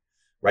fine,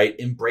 right?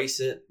 Embrace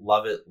it,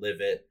 love it,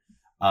 live it.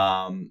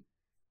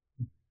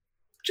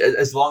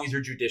 As long as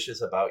you're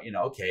judicious about,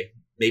 okay,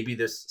 maybe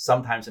there's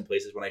sometimes in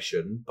places when I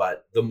shouldn't,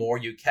 but the more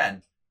you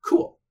can,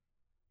 cool.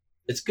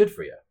 It's good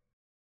for you.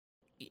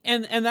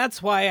 And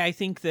that's why I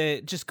think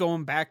that, just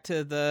going back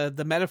to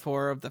the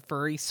metaphor of the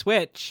furry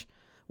switch,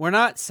 we're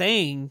not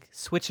saying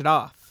switch it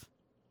off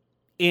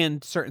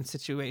in certain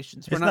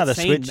situations. We're It's not not a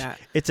saying switch. that.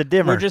 It's a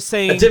dimmer. We're just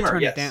saying A dimmer,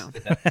 turn yes. it down.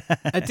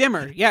 A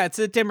dimmer. Yeah, it's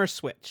a dimmer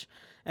switch.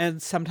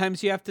 And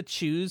sometimes you have to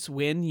choose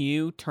when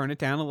you turn it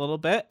down a little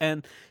bit.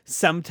 And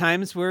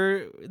sometimes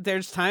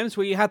there's times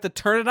where you have to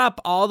turn it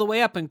up all the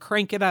way up and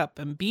crank it up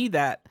and be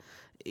that.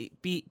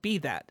 Be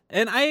that.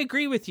 And I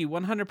agree with you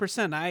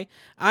 100%.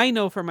 I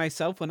know for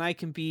myself, when I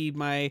can be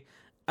my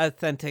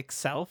authentic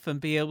self and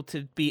be able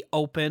to be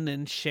open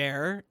and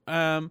share,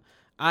 I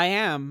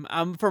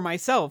am. For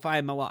myself,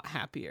 I'm a lot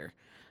happier.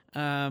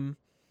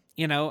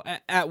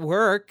 At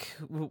work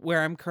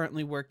where I'm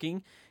currently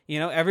working,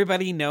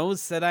 everybody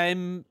knows that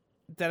I'm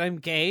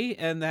gay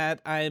and that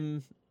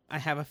I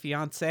have a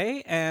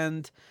fiance,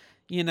 and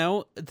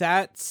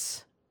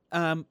that's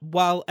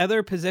while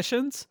other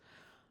positions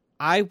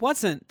I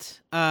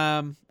wasn't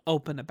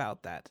open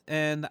about that,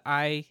 and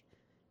I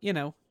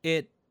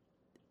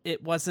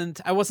wasn't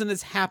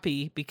as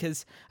happy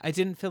because I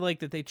didn't feel like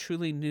that they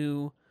truly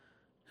knew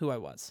who I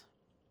was.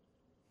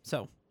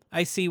 So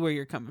I see where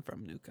you're coming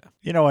from, Nuka.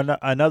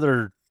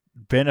 Another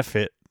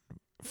benefit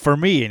for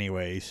me,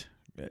 anyways.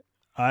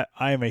 I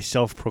am a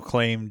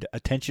self-proclaimed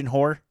attention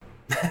whore.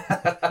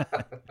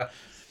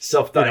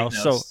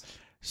 Self-diagnosed.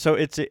 So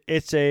it's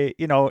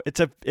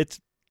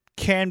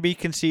can be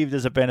conceived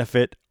as a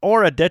benefit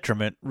or a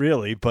detriment,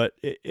 really, but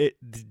it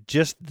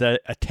just the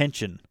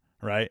attention,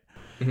 right?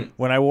 Mm-hmm.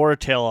 When I wore a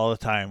tail all the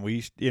time,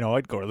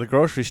 I'd go to the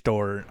grocery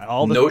store,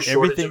 No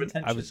shortage of everything.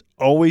 attention. I was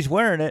always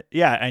wearing it,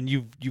 yeah. And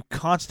you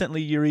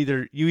constantly, you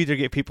either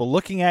get people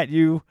looking at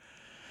you,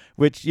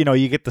 which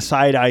you get the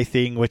side eye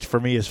thing, which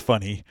for me is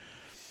funny,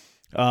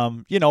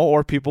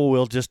 or people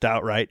will just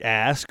outright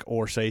ask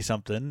or say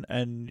something,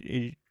 and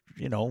you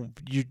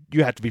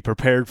have to be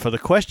prepared for the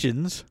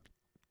questions.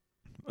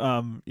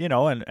 And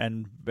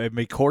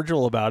be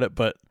cordial about it,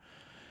 but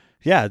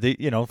yeah,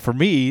 for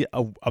me,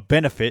 a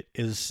benefit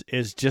is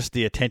just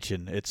the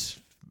attention. It's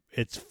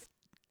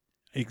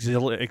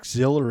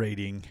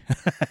exhilarating.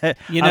 I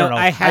don't know.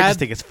 I just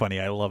think it's funny.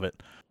 I love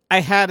it.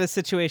 I had a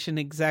situation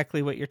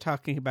exactly what you're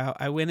talking about.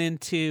 I went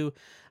into,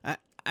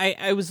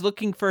 I was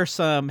looking for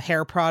some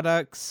hair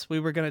products. We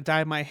were going to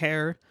dye my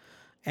hair,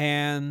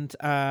 and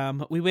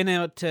we went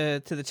out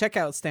to the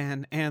checkout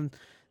stand, and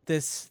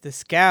this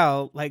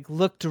gal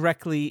looked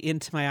directly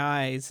into my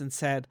eyes and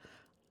said,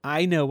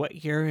 "I know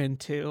what you're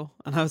into."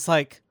 And I was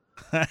like,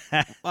 "Well,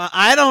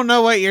 I don't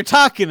know what you're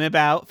talking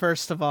about,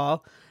 first of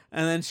all."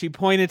 And then she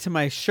pointed to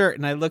my shirt,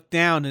 and I looked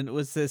down, and it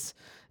was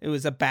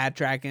a Bad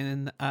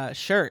Dragon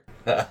shirt.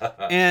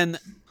 And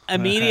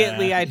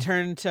immediately I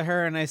turned to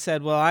her and I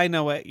said, "Well, I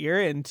know what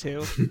you're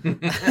into."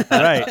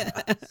 Right.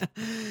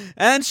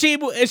 And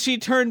she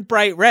turned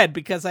bright red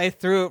because I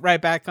threw it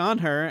right back on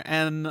her,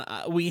 and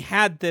we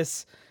had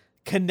this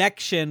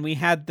connection, we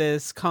had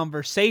this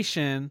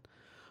conversation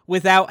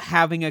without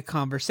having a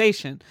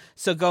conversation.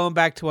 So going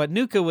back to what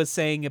Nuka was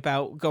saying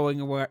about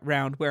going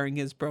around wearing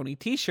his brony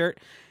t-shirt,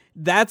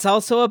 that's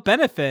also a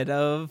benefit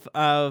of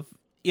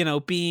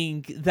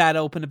being that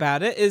open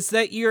about it, is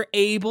that you're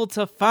able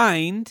to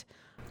find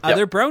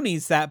other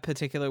bronies that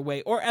particular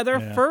way, or other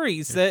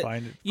furries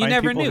that you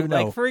never knew.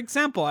 Like, for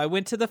example, I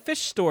went to the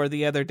fish store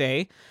the other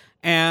day,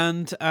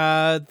 and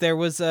there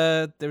was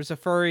a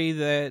furry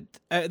that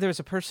there was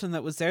a person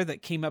that was there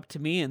that came up to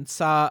me and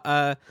saw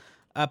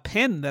a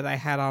pin that I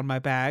had on my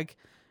bag,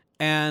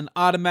 and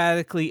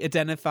automatically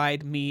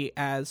identified me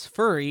as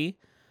furry,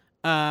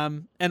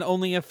 and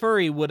only a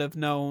furry would have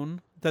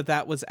known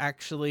that was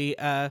actually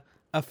a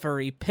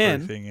furry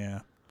pin. Furry thing,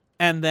 yeah.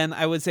 And then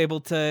I was able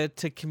to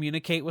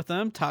communicate with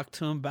him, talk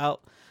to him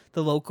about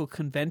the local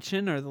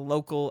convention or the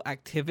local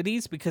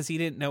activities, because he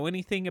didn't know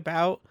anything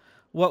about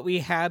what we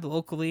had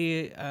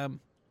locally.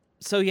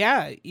 So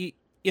yeah,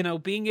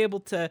 being able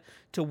to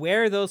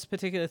wear those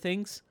particular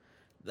things,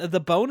 the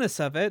bonus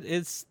of it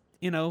is,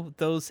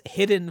 those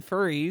hidden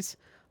furries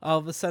all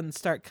of a sudden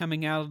start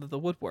coming out of the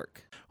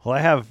woodwork. Well, I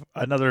have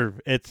another,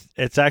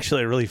 it's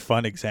actually a really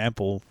fun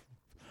example,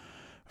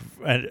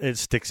 and it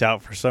sticks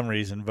out for some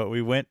reason, but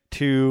we went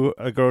to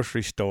a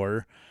grocery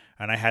store,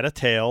 and I had a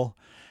tail,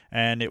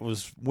 and it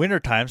was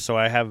wintertime, so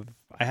I have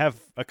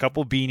a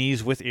couple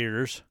beanies with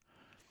ears,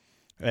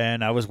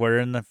 and I was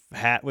wearing the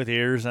hat with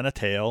ears and a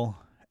tail,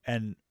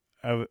 and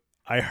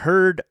I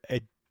heard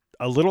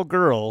a little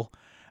girl,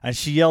 and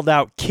she yelled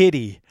out,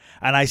 "Kitty,"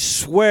 and I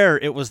swear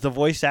it was the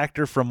voice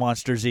actor from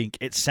Monsters, Inc.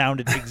 It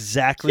sounded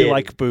exactly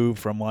like Boo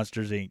from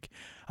Monsters, Inc.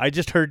 I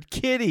just heard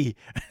 "Kitty."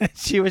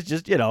 She was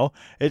just,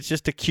 it's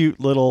just a cute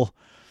little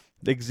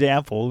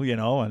example,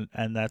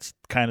 and that's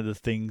kind of the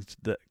things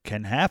that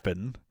can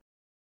happen.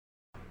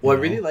 Well, I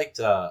really liked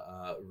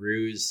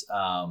Rue's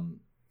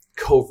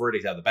covert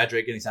example. The Bad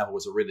Dragon example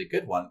was a really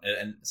good one,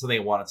 and something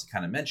I wanted to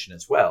kind of mention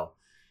as well.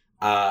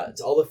 To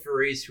all the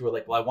furries who are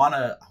like, well, I want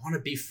to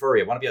be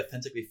furry. I want to be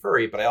authentically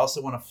furry, but I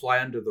also want to fly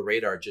under the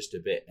radar just a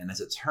bit. And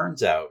as it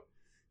turns out,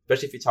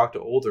 especially if you talk to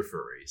older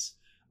furries,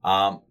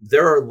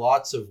 there are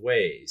lots of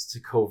ways to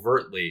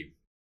covertly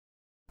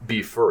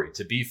be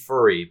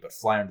furry, but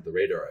fly under the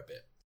radar a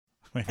bit.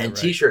 And right.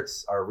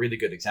 T-shirts are a really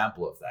good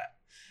example of that.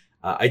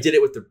 I did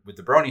it with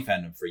the brony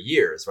fandom for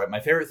years, right? My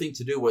favorite thing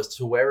to do was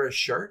to wear a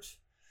shirt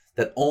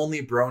that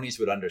only bronies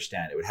would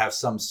understand. It would have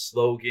some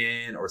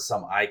slogan or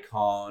some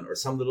icon or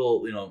some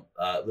little,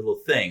 little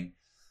thing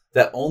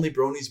that only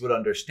bronies would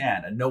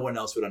understand and no one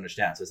else would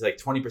understand. So it's like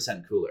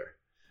 20% cooler,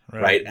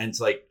 right? And it's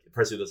like a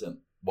person who doesn't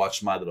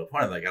watch My Little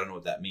Pony, like, I don't know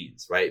what that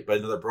means, right? But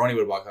another brony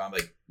would walk on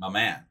like, my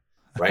man,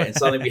 right? And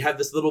suddenly we have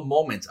this little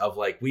moment of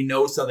like, we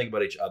know something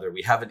about each other.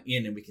 We have an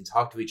in and we can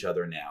talk to each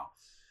other now.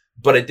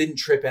 But it didn't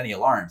trip any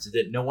alarms.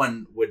 No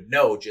one would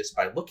know just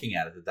by looking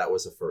at it that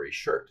was a furry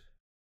shirt.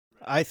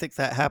 I think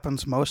that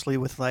happens mostly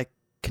with like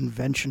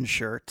convention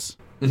shirts.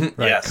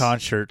 Mm-hmm. Right, yes. Con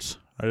shirts.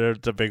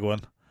 It's a big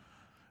one.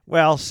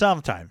 Well,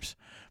 sometimes.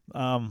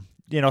 Some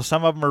of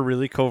them are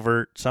really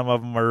covert. Some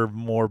of them are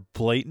more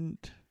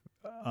blatant.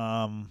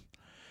 One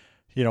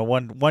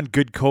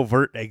good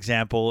covert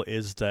example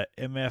is the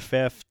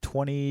MFF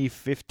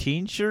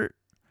 2015 shirt.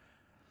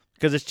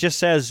 Because it just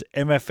says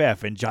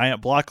MFF in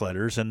giant block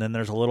letters, and then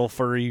there's a little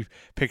furry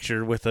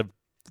picture with a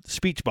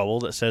speech bubble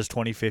that says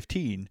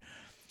 2015.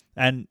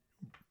 And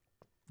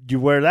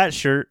you wear that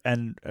shirt,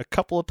 and a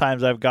couple of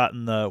times I've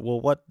gotten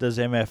what does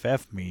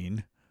MFF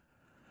mean?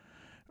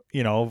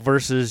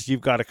 Versus you've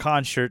got a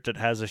con shirt that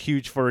has a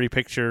huge furry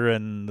picture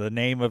and the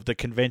name of the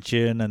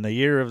convention and the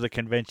year of the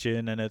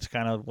convention, and it's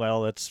kind of,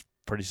 it's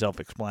pretty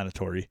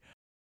self-explanatory.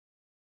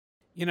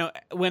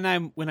 When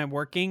I'm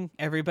working,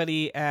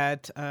 everybody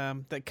at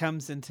that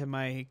comes into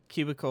my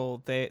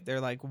cubicle,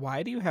 they're like,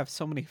 "Why do you have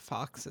so many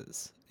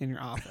foxes in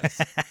your office?"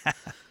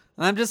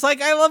 And I'm just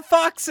like, "I love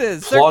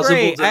foxes. They're Plausible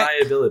great."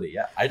 Deniability.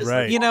 Yeah, I just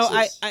right. love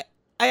foxes.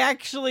 I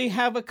actually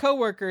have a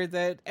coworker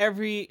that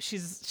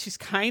she's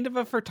kind of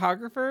a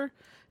photographer,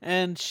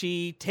 and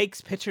she takes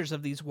pictures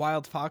of these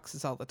wild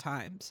foxes all the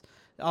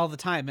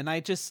time, and I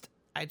just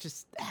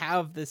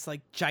have this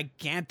like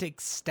gigantic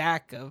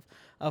stack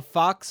of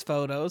fox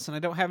photos, and I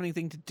don't have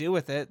anything to do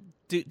with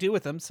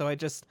them, so I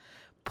just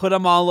put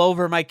them all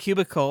over my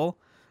cubicle,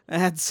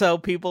 and so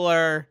people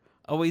are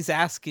always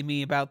asking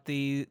me about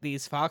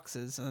these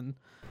foxes, and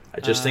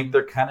I just think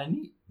they're kind of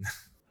neat.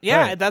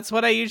 Yeah, right. That's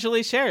what I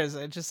usually share. Is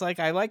I just like,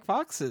 I like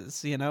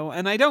foxes,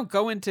 and I don't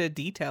go into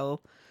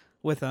detail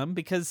with them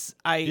because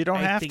I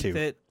think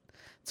that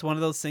it's one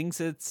of those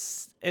things.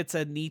 It's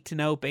a need to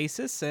know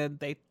basis, and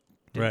they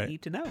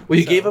need to know. Well,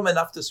 you gave them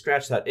enough to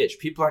scratch that itch.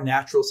 People are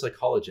natural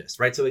psychologists,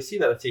 right? So they see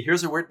that, they say,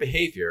 here's a weird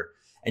behavior,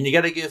 and you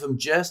got to give them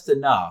just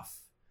enough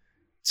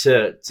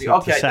to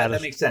that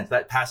makes sense.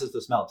 That passes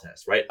the smell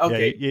test, right?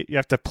 Okay. Yeah, you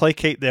have to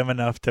placate them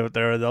enough to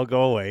they'll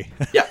go away.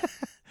 Yeah.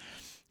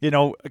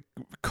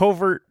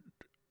 Covert,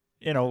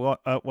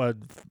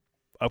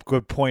 a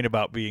good point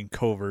about being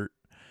covert,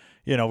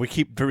 we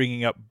keep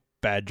bringing up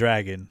Bad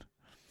Dragon,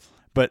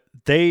 but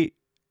they're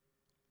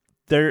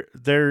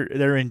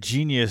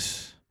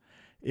ingenious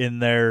in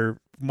their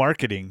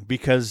marketing,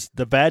 because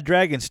the Bad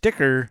Dragon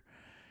sticker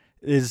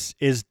is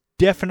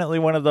definitely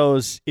one of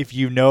those, if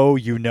you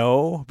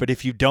know, but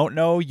if you don't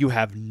know, you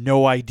have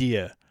no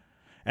idea.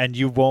 And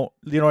you won't,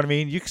 you know what I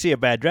mean? You can see a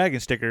Bad Dragon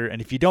sticker,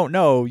 and if you don't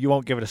know, you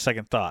won't give it a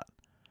second thought.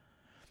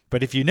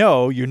 But if you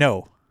know, you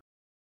know.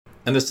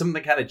 And there's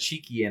something kind of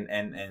cheeky and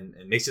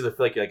makes you feel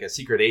like a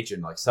secret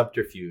agent, like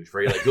subterfuge,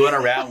 where you're like going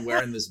around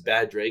wearing this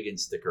Bad Dragon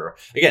sticker.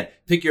 Again,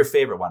 pick your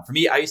favorite one. For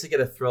me, I used to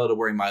get a thrill out of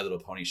wearing My Little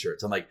Pony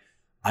shirts. I'm like,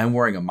 I'm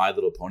wearing a My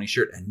Little Pony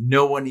shirt, and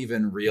no one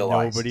even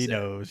realizes. Nobody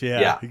knows.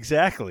 Yeah,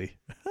 exactly.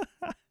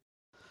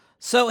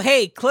 So,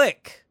 hey,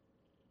 Click.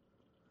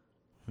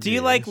 Do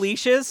you like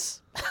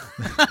leashes?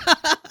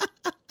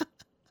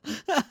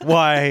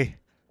 Why?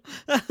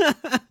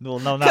 Well, no,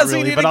 not because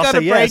really. We need but to I'll go say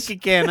to yes. break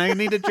again. I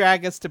need to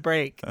drag us to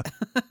break.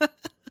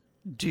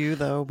 Do you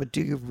though? But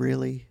do you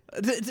really?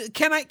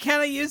 Can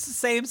I use the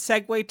same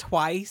segue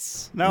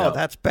twice? No.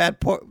 That's bad.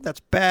 That's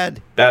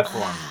bad. Bad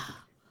form.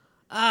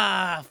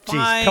 Fine.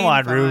 Jeez, come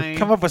on, fine. Rue.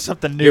 Come up with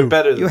something new. You're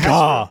better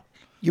than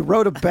You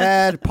wrote a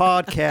bad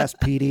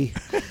podcast, Petey.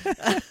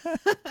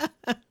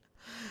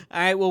 All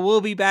right. Well,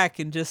 we'll be back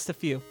in just a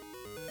few.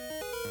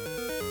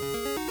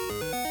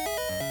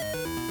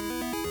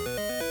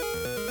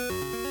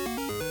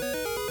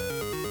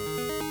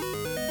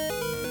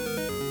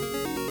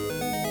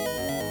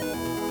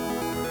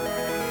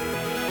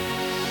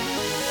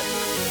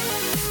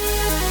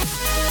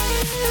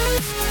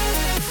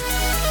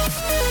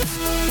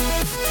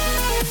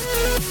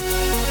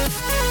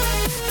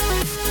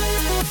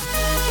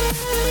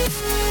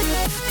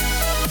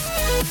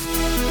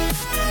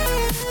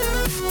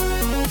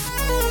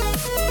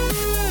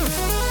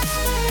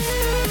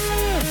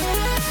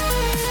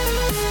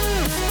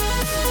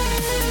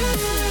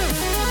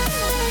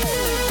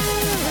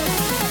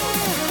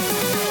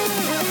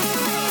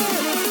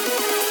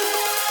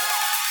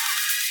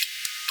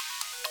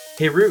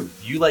 Hey, Rue,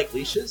 do you like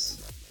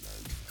leashes?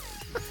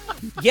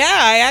 Yeah,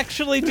 I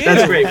actually do.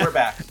 That's great. We're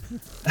back.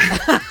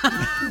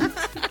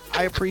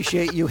 I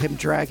appreciate him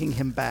dragging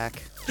him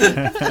back.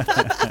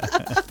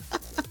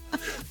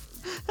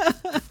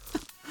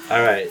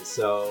 All right,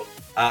 so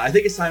I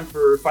think it's time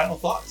for final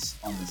thoughts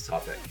on this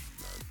topic.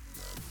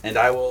 And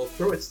I will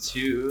throw it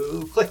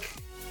to Click.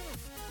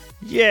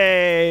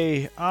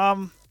 Yay!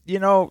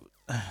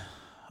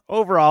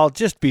 Overall,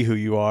 just be who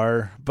you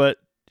are, but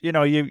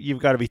you've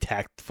got to be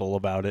tactful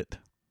about it.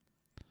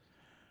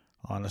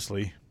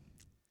 Honestly,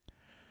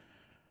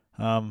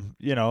 I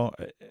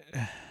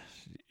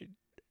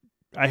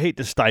hate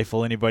to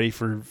stifle anybody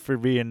for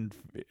being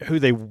who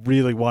they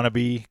really want to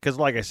be, because,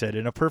 like I said,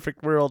 in a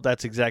perfect world,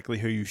 that's exactly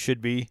who you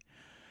should be.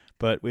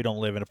 But we don't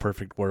live in a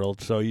perfect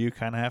world, so you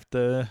kind of have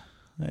to,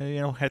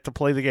 have to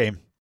play the game.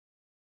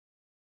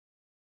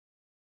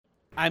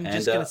 I'm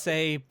just gonna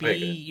say,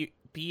 be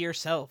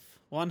yourself,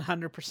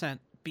 100%.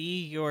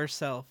 Be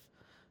yourself,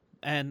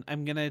 and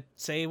I'm gonna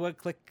say what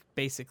Click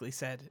basically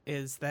said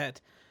is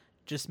that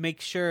just make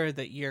sure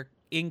that you're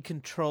in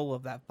control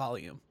of that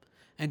volume,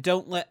 and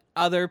don't let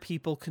other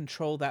people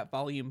control that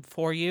volume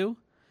for you.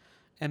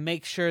 And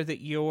make sure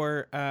that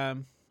you're,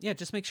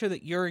 just make sure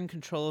that you're in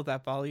control of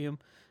that volume,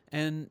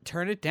 and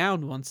turn it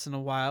down once in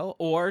a while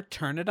or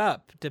turn it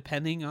up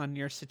depending on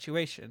your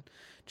situation.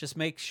 Just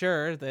make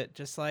sure that,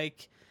 just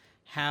like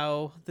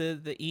how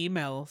the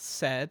email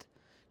said,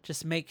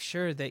 just make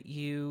sure that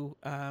you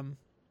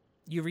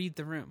read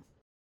the room.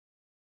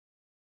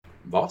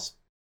 Boss?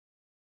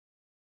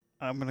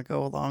 I'm going to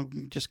go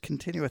along, just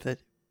continue with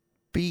it.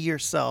 Be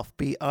yourself.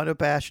 Be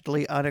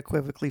unabashedly,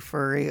 unequivocally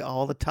furry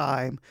all the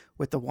time,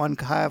 with the one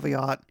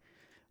caveat,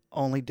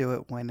 only do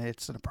it when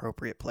it's an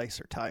appropriate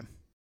place or time.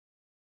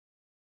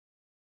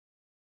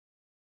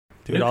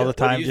 Do it all the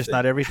time, just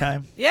not every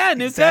time? Yeah,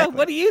 Nuka, Exactly.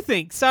 What do you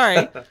think?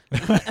 Sorry.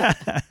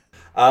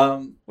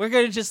 We're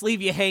going to just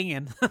leave you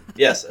hanging.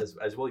 Yes,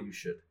 as well you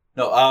should.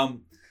 No,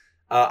 I'm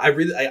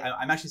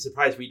actually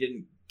surprised we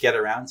didn't get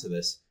around to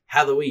this.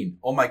 Halloween.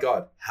 Oh my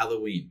God,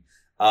 Halloween.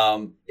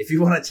 If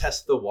you want to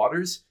test the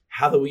waters,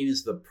 Halloween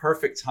is the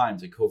perfect time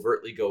to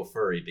covertly go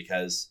furry,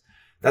 because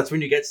that's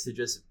when you get to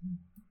just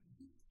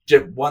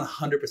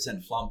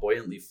 100%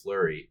 flamboyantly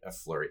furry. I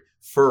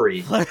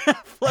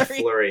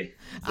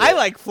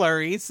like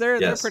flurries.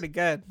 They're pretty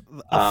good.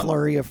 A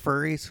flurry of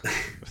furries.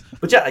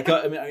 But yeah,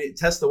 I mean,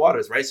 test the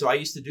waters, right? So I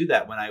used to do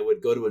that when I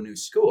would go to a new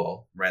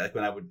school, right? Like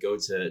when I would go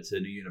to a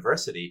new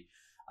university,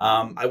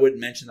 I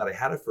wouldn't mention that I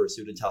had a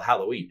fursuit until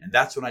Halloween. And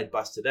that's when I'd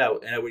bust it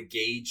out, and I would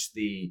gauge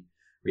the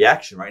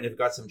reaction, right? And if it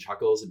got some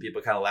chuckles and people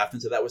kind of laughed,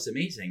 and so that was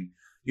amazing.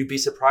 You'd be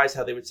surprised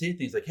how they would say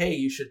things like, hey,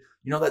 you should,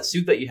 that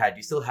suit that you had,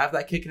 you still have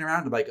that kicking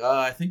around? I'm like,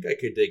 I think I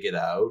could dig it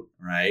out,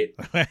 right?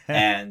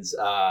 And,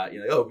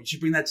 we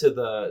should bring that to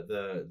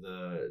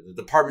the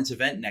department's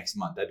event next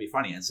month. That'd be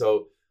funny. And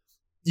so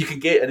you can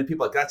get, and then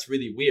people are like, that's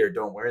really weird,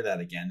 don't wear that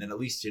again. Then at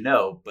least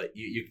but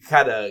you can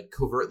kind of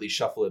covertly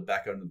shuffle it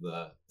back under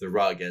the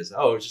rug as,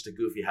 it's just a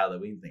goofy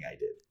Halloween thing I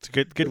did. It's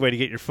a good way to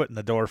get your foot in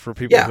the door for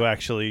people who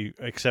actually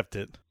accept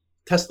it.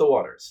 Test the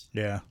waters.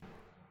 Yeah.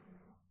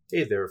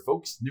 Hey there,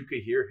 folks.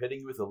 Nuka here,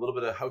 hitting with a little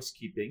bit of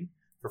housekeeping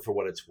for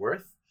what it's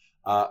worth.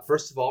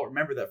 First of all,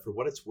 remember that For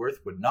What It's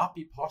Worth would not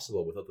be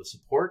possible without the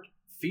support,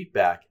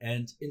 feedback,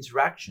 and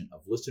interaction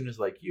of listeners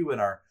like you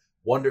and our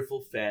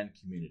wonderful fan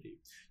community.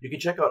 You can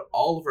check out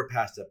all of our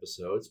past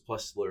episodes,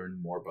 plus learn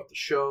more about the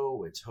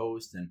show, its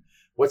host, and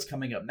what's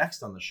coming up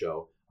next on the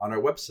show on our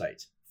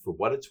website,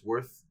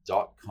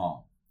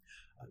 forwhatitsworth.com.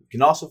 You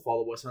can also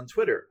follow us on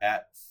Twitter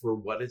at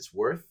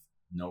forwhatitsworth,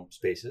 no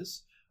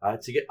spaces,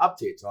 to get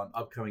updates on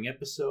upcoming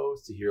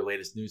episodes, to hear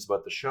latest news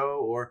about the show,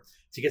 or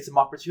to get some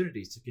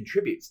opportunities to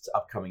contribute to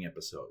upcoming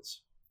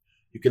episodes.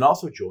 You can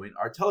also join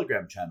our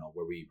Telegram channel,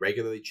 where we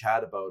regularly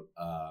chat about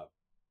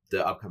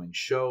the upcoming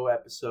show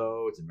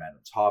episodes and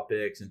random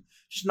topics, and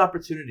just an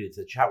opportunity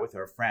to chat with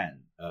our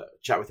fans. If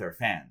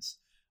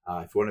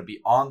you want to be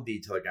on the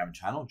Telegram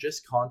channel,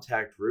 just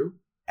contact Rue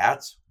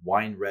at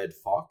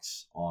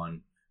WineRedFox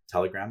on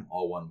Telegram,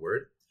 all one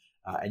word,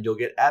 and you'll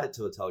get added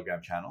to the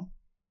Telegram channel.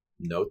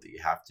 Note that you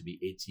have to be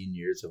 18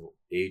 years of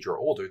age or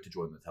older to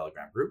join the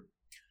Telegram group.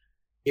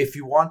 If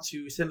you want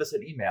to send us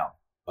an email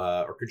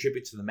or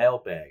contribute to the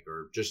mailbag,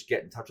 or just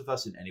get in touch with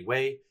us in any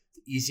way,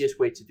 the easiest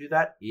way to do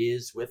that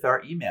is with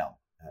our email,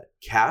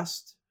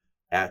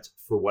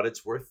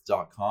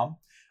 cast@forwhatitsworth.com,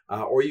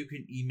 or you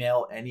can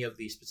email any of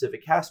the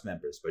specific cast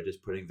members by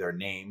just putting their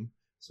name.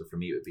 So for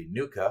me, it would be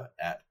Nuka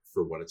at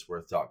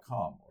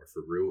forwhatitsworth.com, or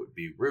for Rue, it would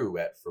be Rue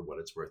at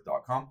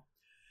forwhatitsworth.com.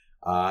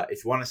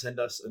 If you want to send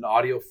us an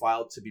audio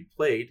file to be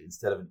played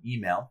instead of an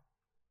email,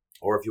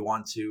 or if you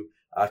want to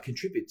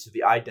contribute to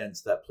the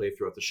idents that play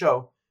throughout the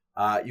show,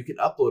 you can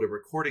upload a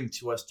recording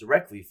to us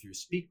directly through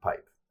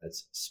SpeakPipe.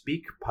 That's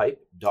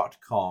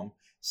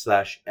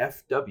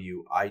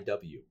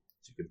speakpipe.com/FWIW.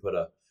 So you can put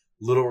a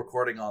little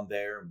recording on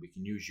there, and we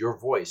can use your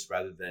voice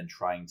rather than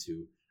trying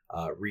to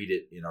read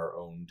it in our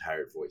own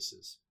tired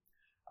voices.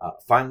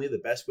 Finally, the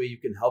best way you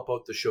can help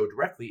out the show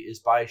directly is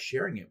by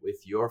sharing it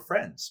with your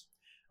friends.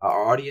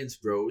 Our audience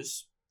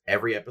grows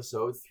every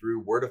episode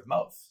through word of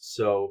mouth.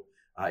 So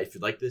if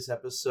you like this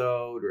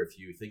episode, or if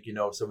you think you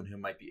know someone who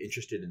might be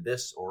interested in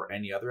this or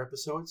any other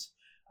episodes,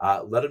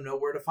 let them know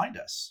where to find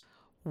us.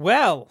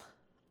 Well,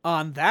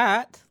 on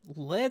that,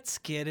 let's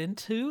get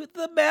into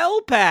the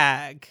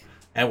mailbag.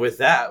 And with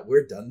that,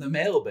 we're done the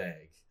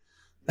mailbag.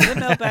 The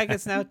mailbag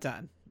is now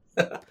done.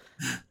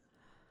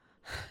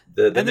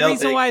 The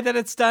reason why that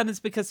it's done is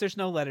because there's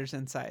no letters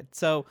inside.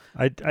 So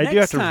I do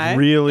have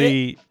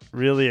to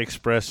really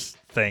express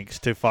thanks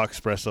to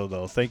Foxpresso,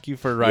 though. Thank you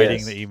for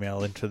writing the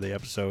email into the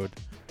episode.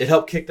 It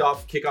helped kick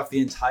off the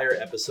entire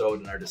episode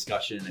and our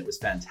discussion. It was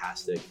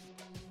fantastic.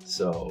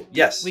 So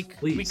yes,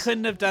 please. We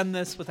couldn't have done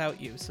this without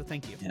you. So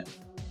thank you. Yeah.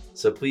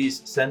 So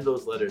please send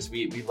those letters.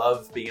 We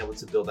love being able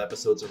to build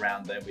episodes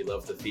around them. We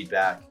love the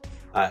feedback.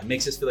 It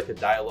makes us feel like a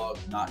dialogue,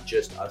 not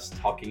just us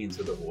talking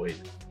into the void.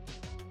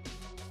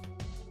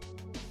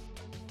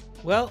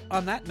 Well,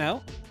 on that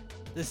note,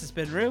 this has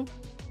been Rue.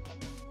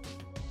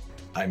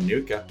 I'm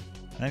Nuka.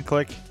 And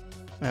Click.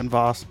 And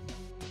Voss.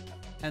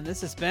 And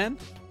this has been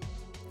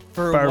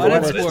For What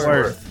It's It's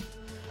Worth.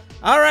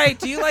 All right,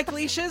 do you like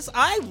leashes?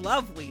 I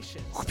love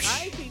leashes.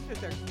 I think that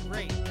they're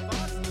great.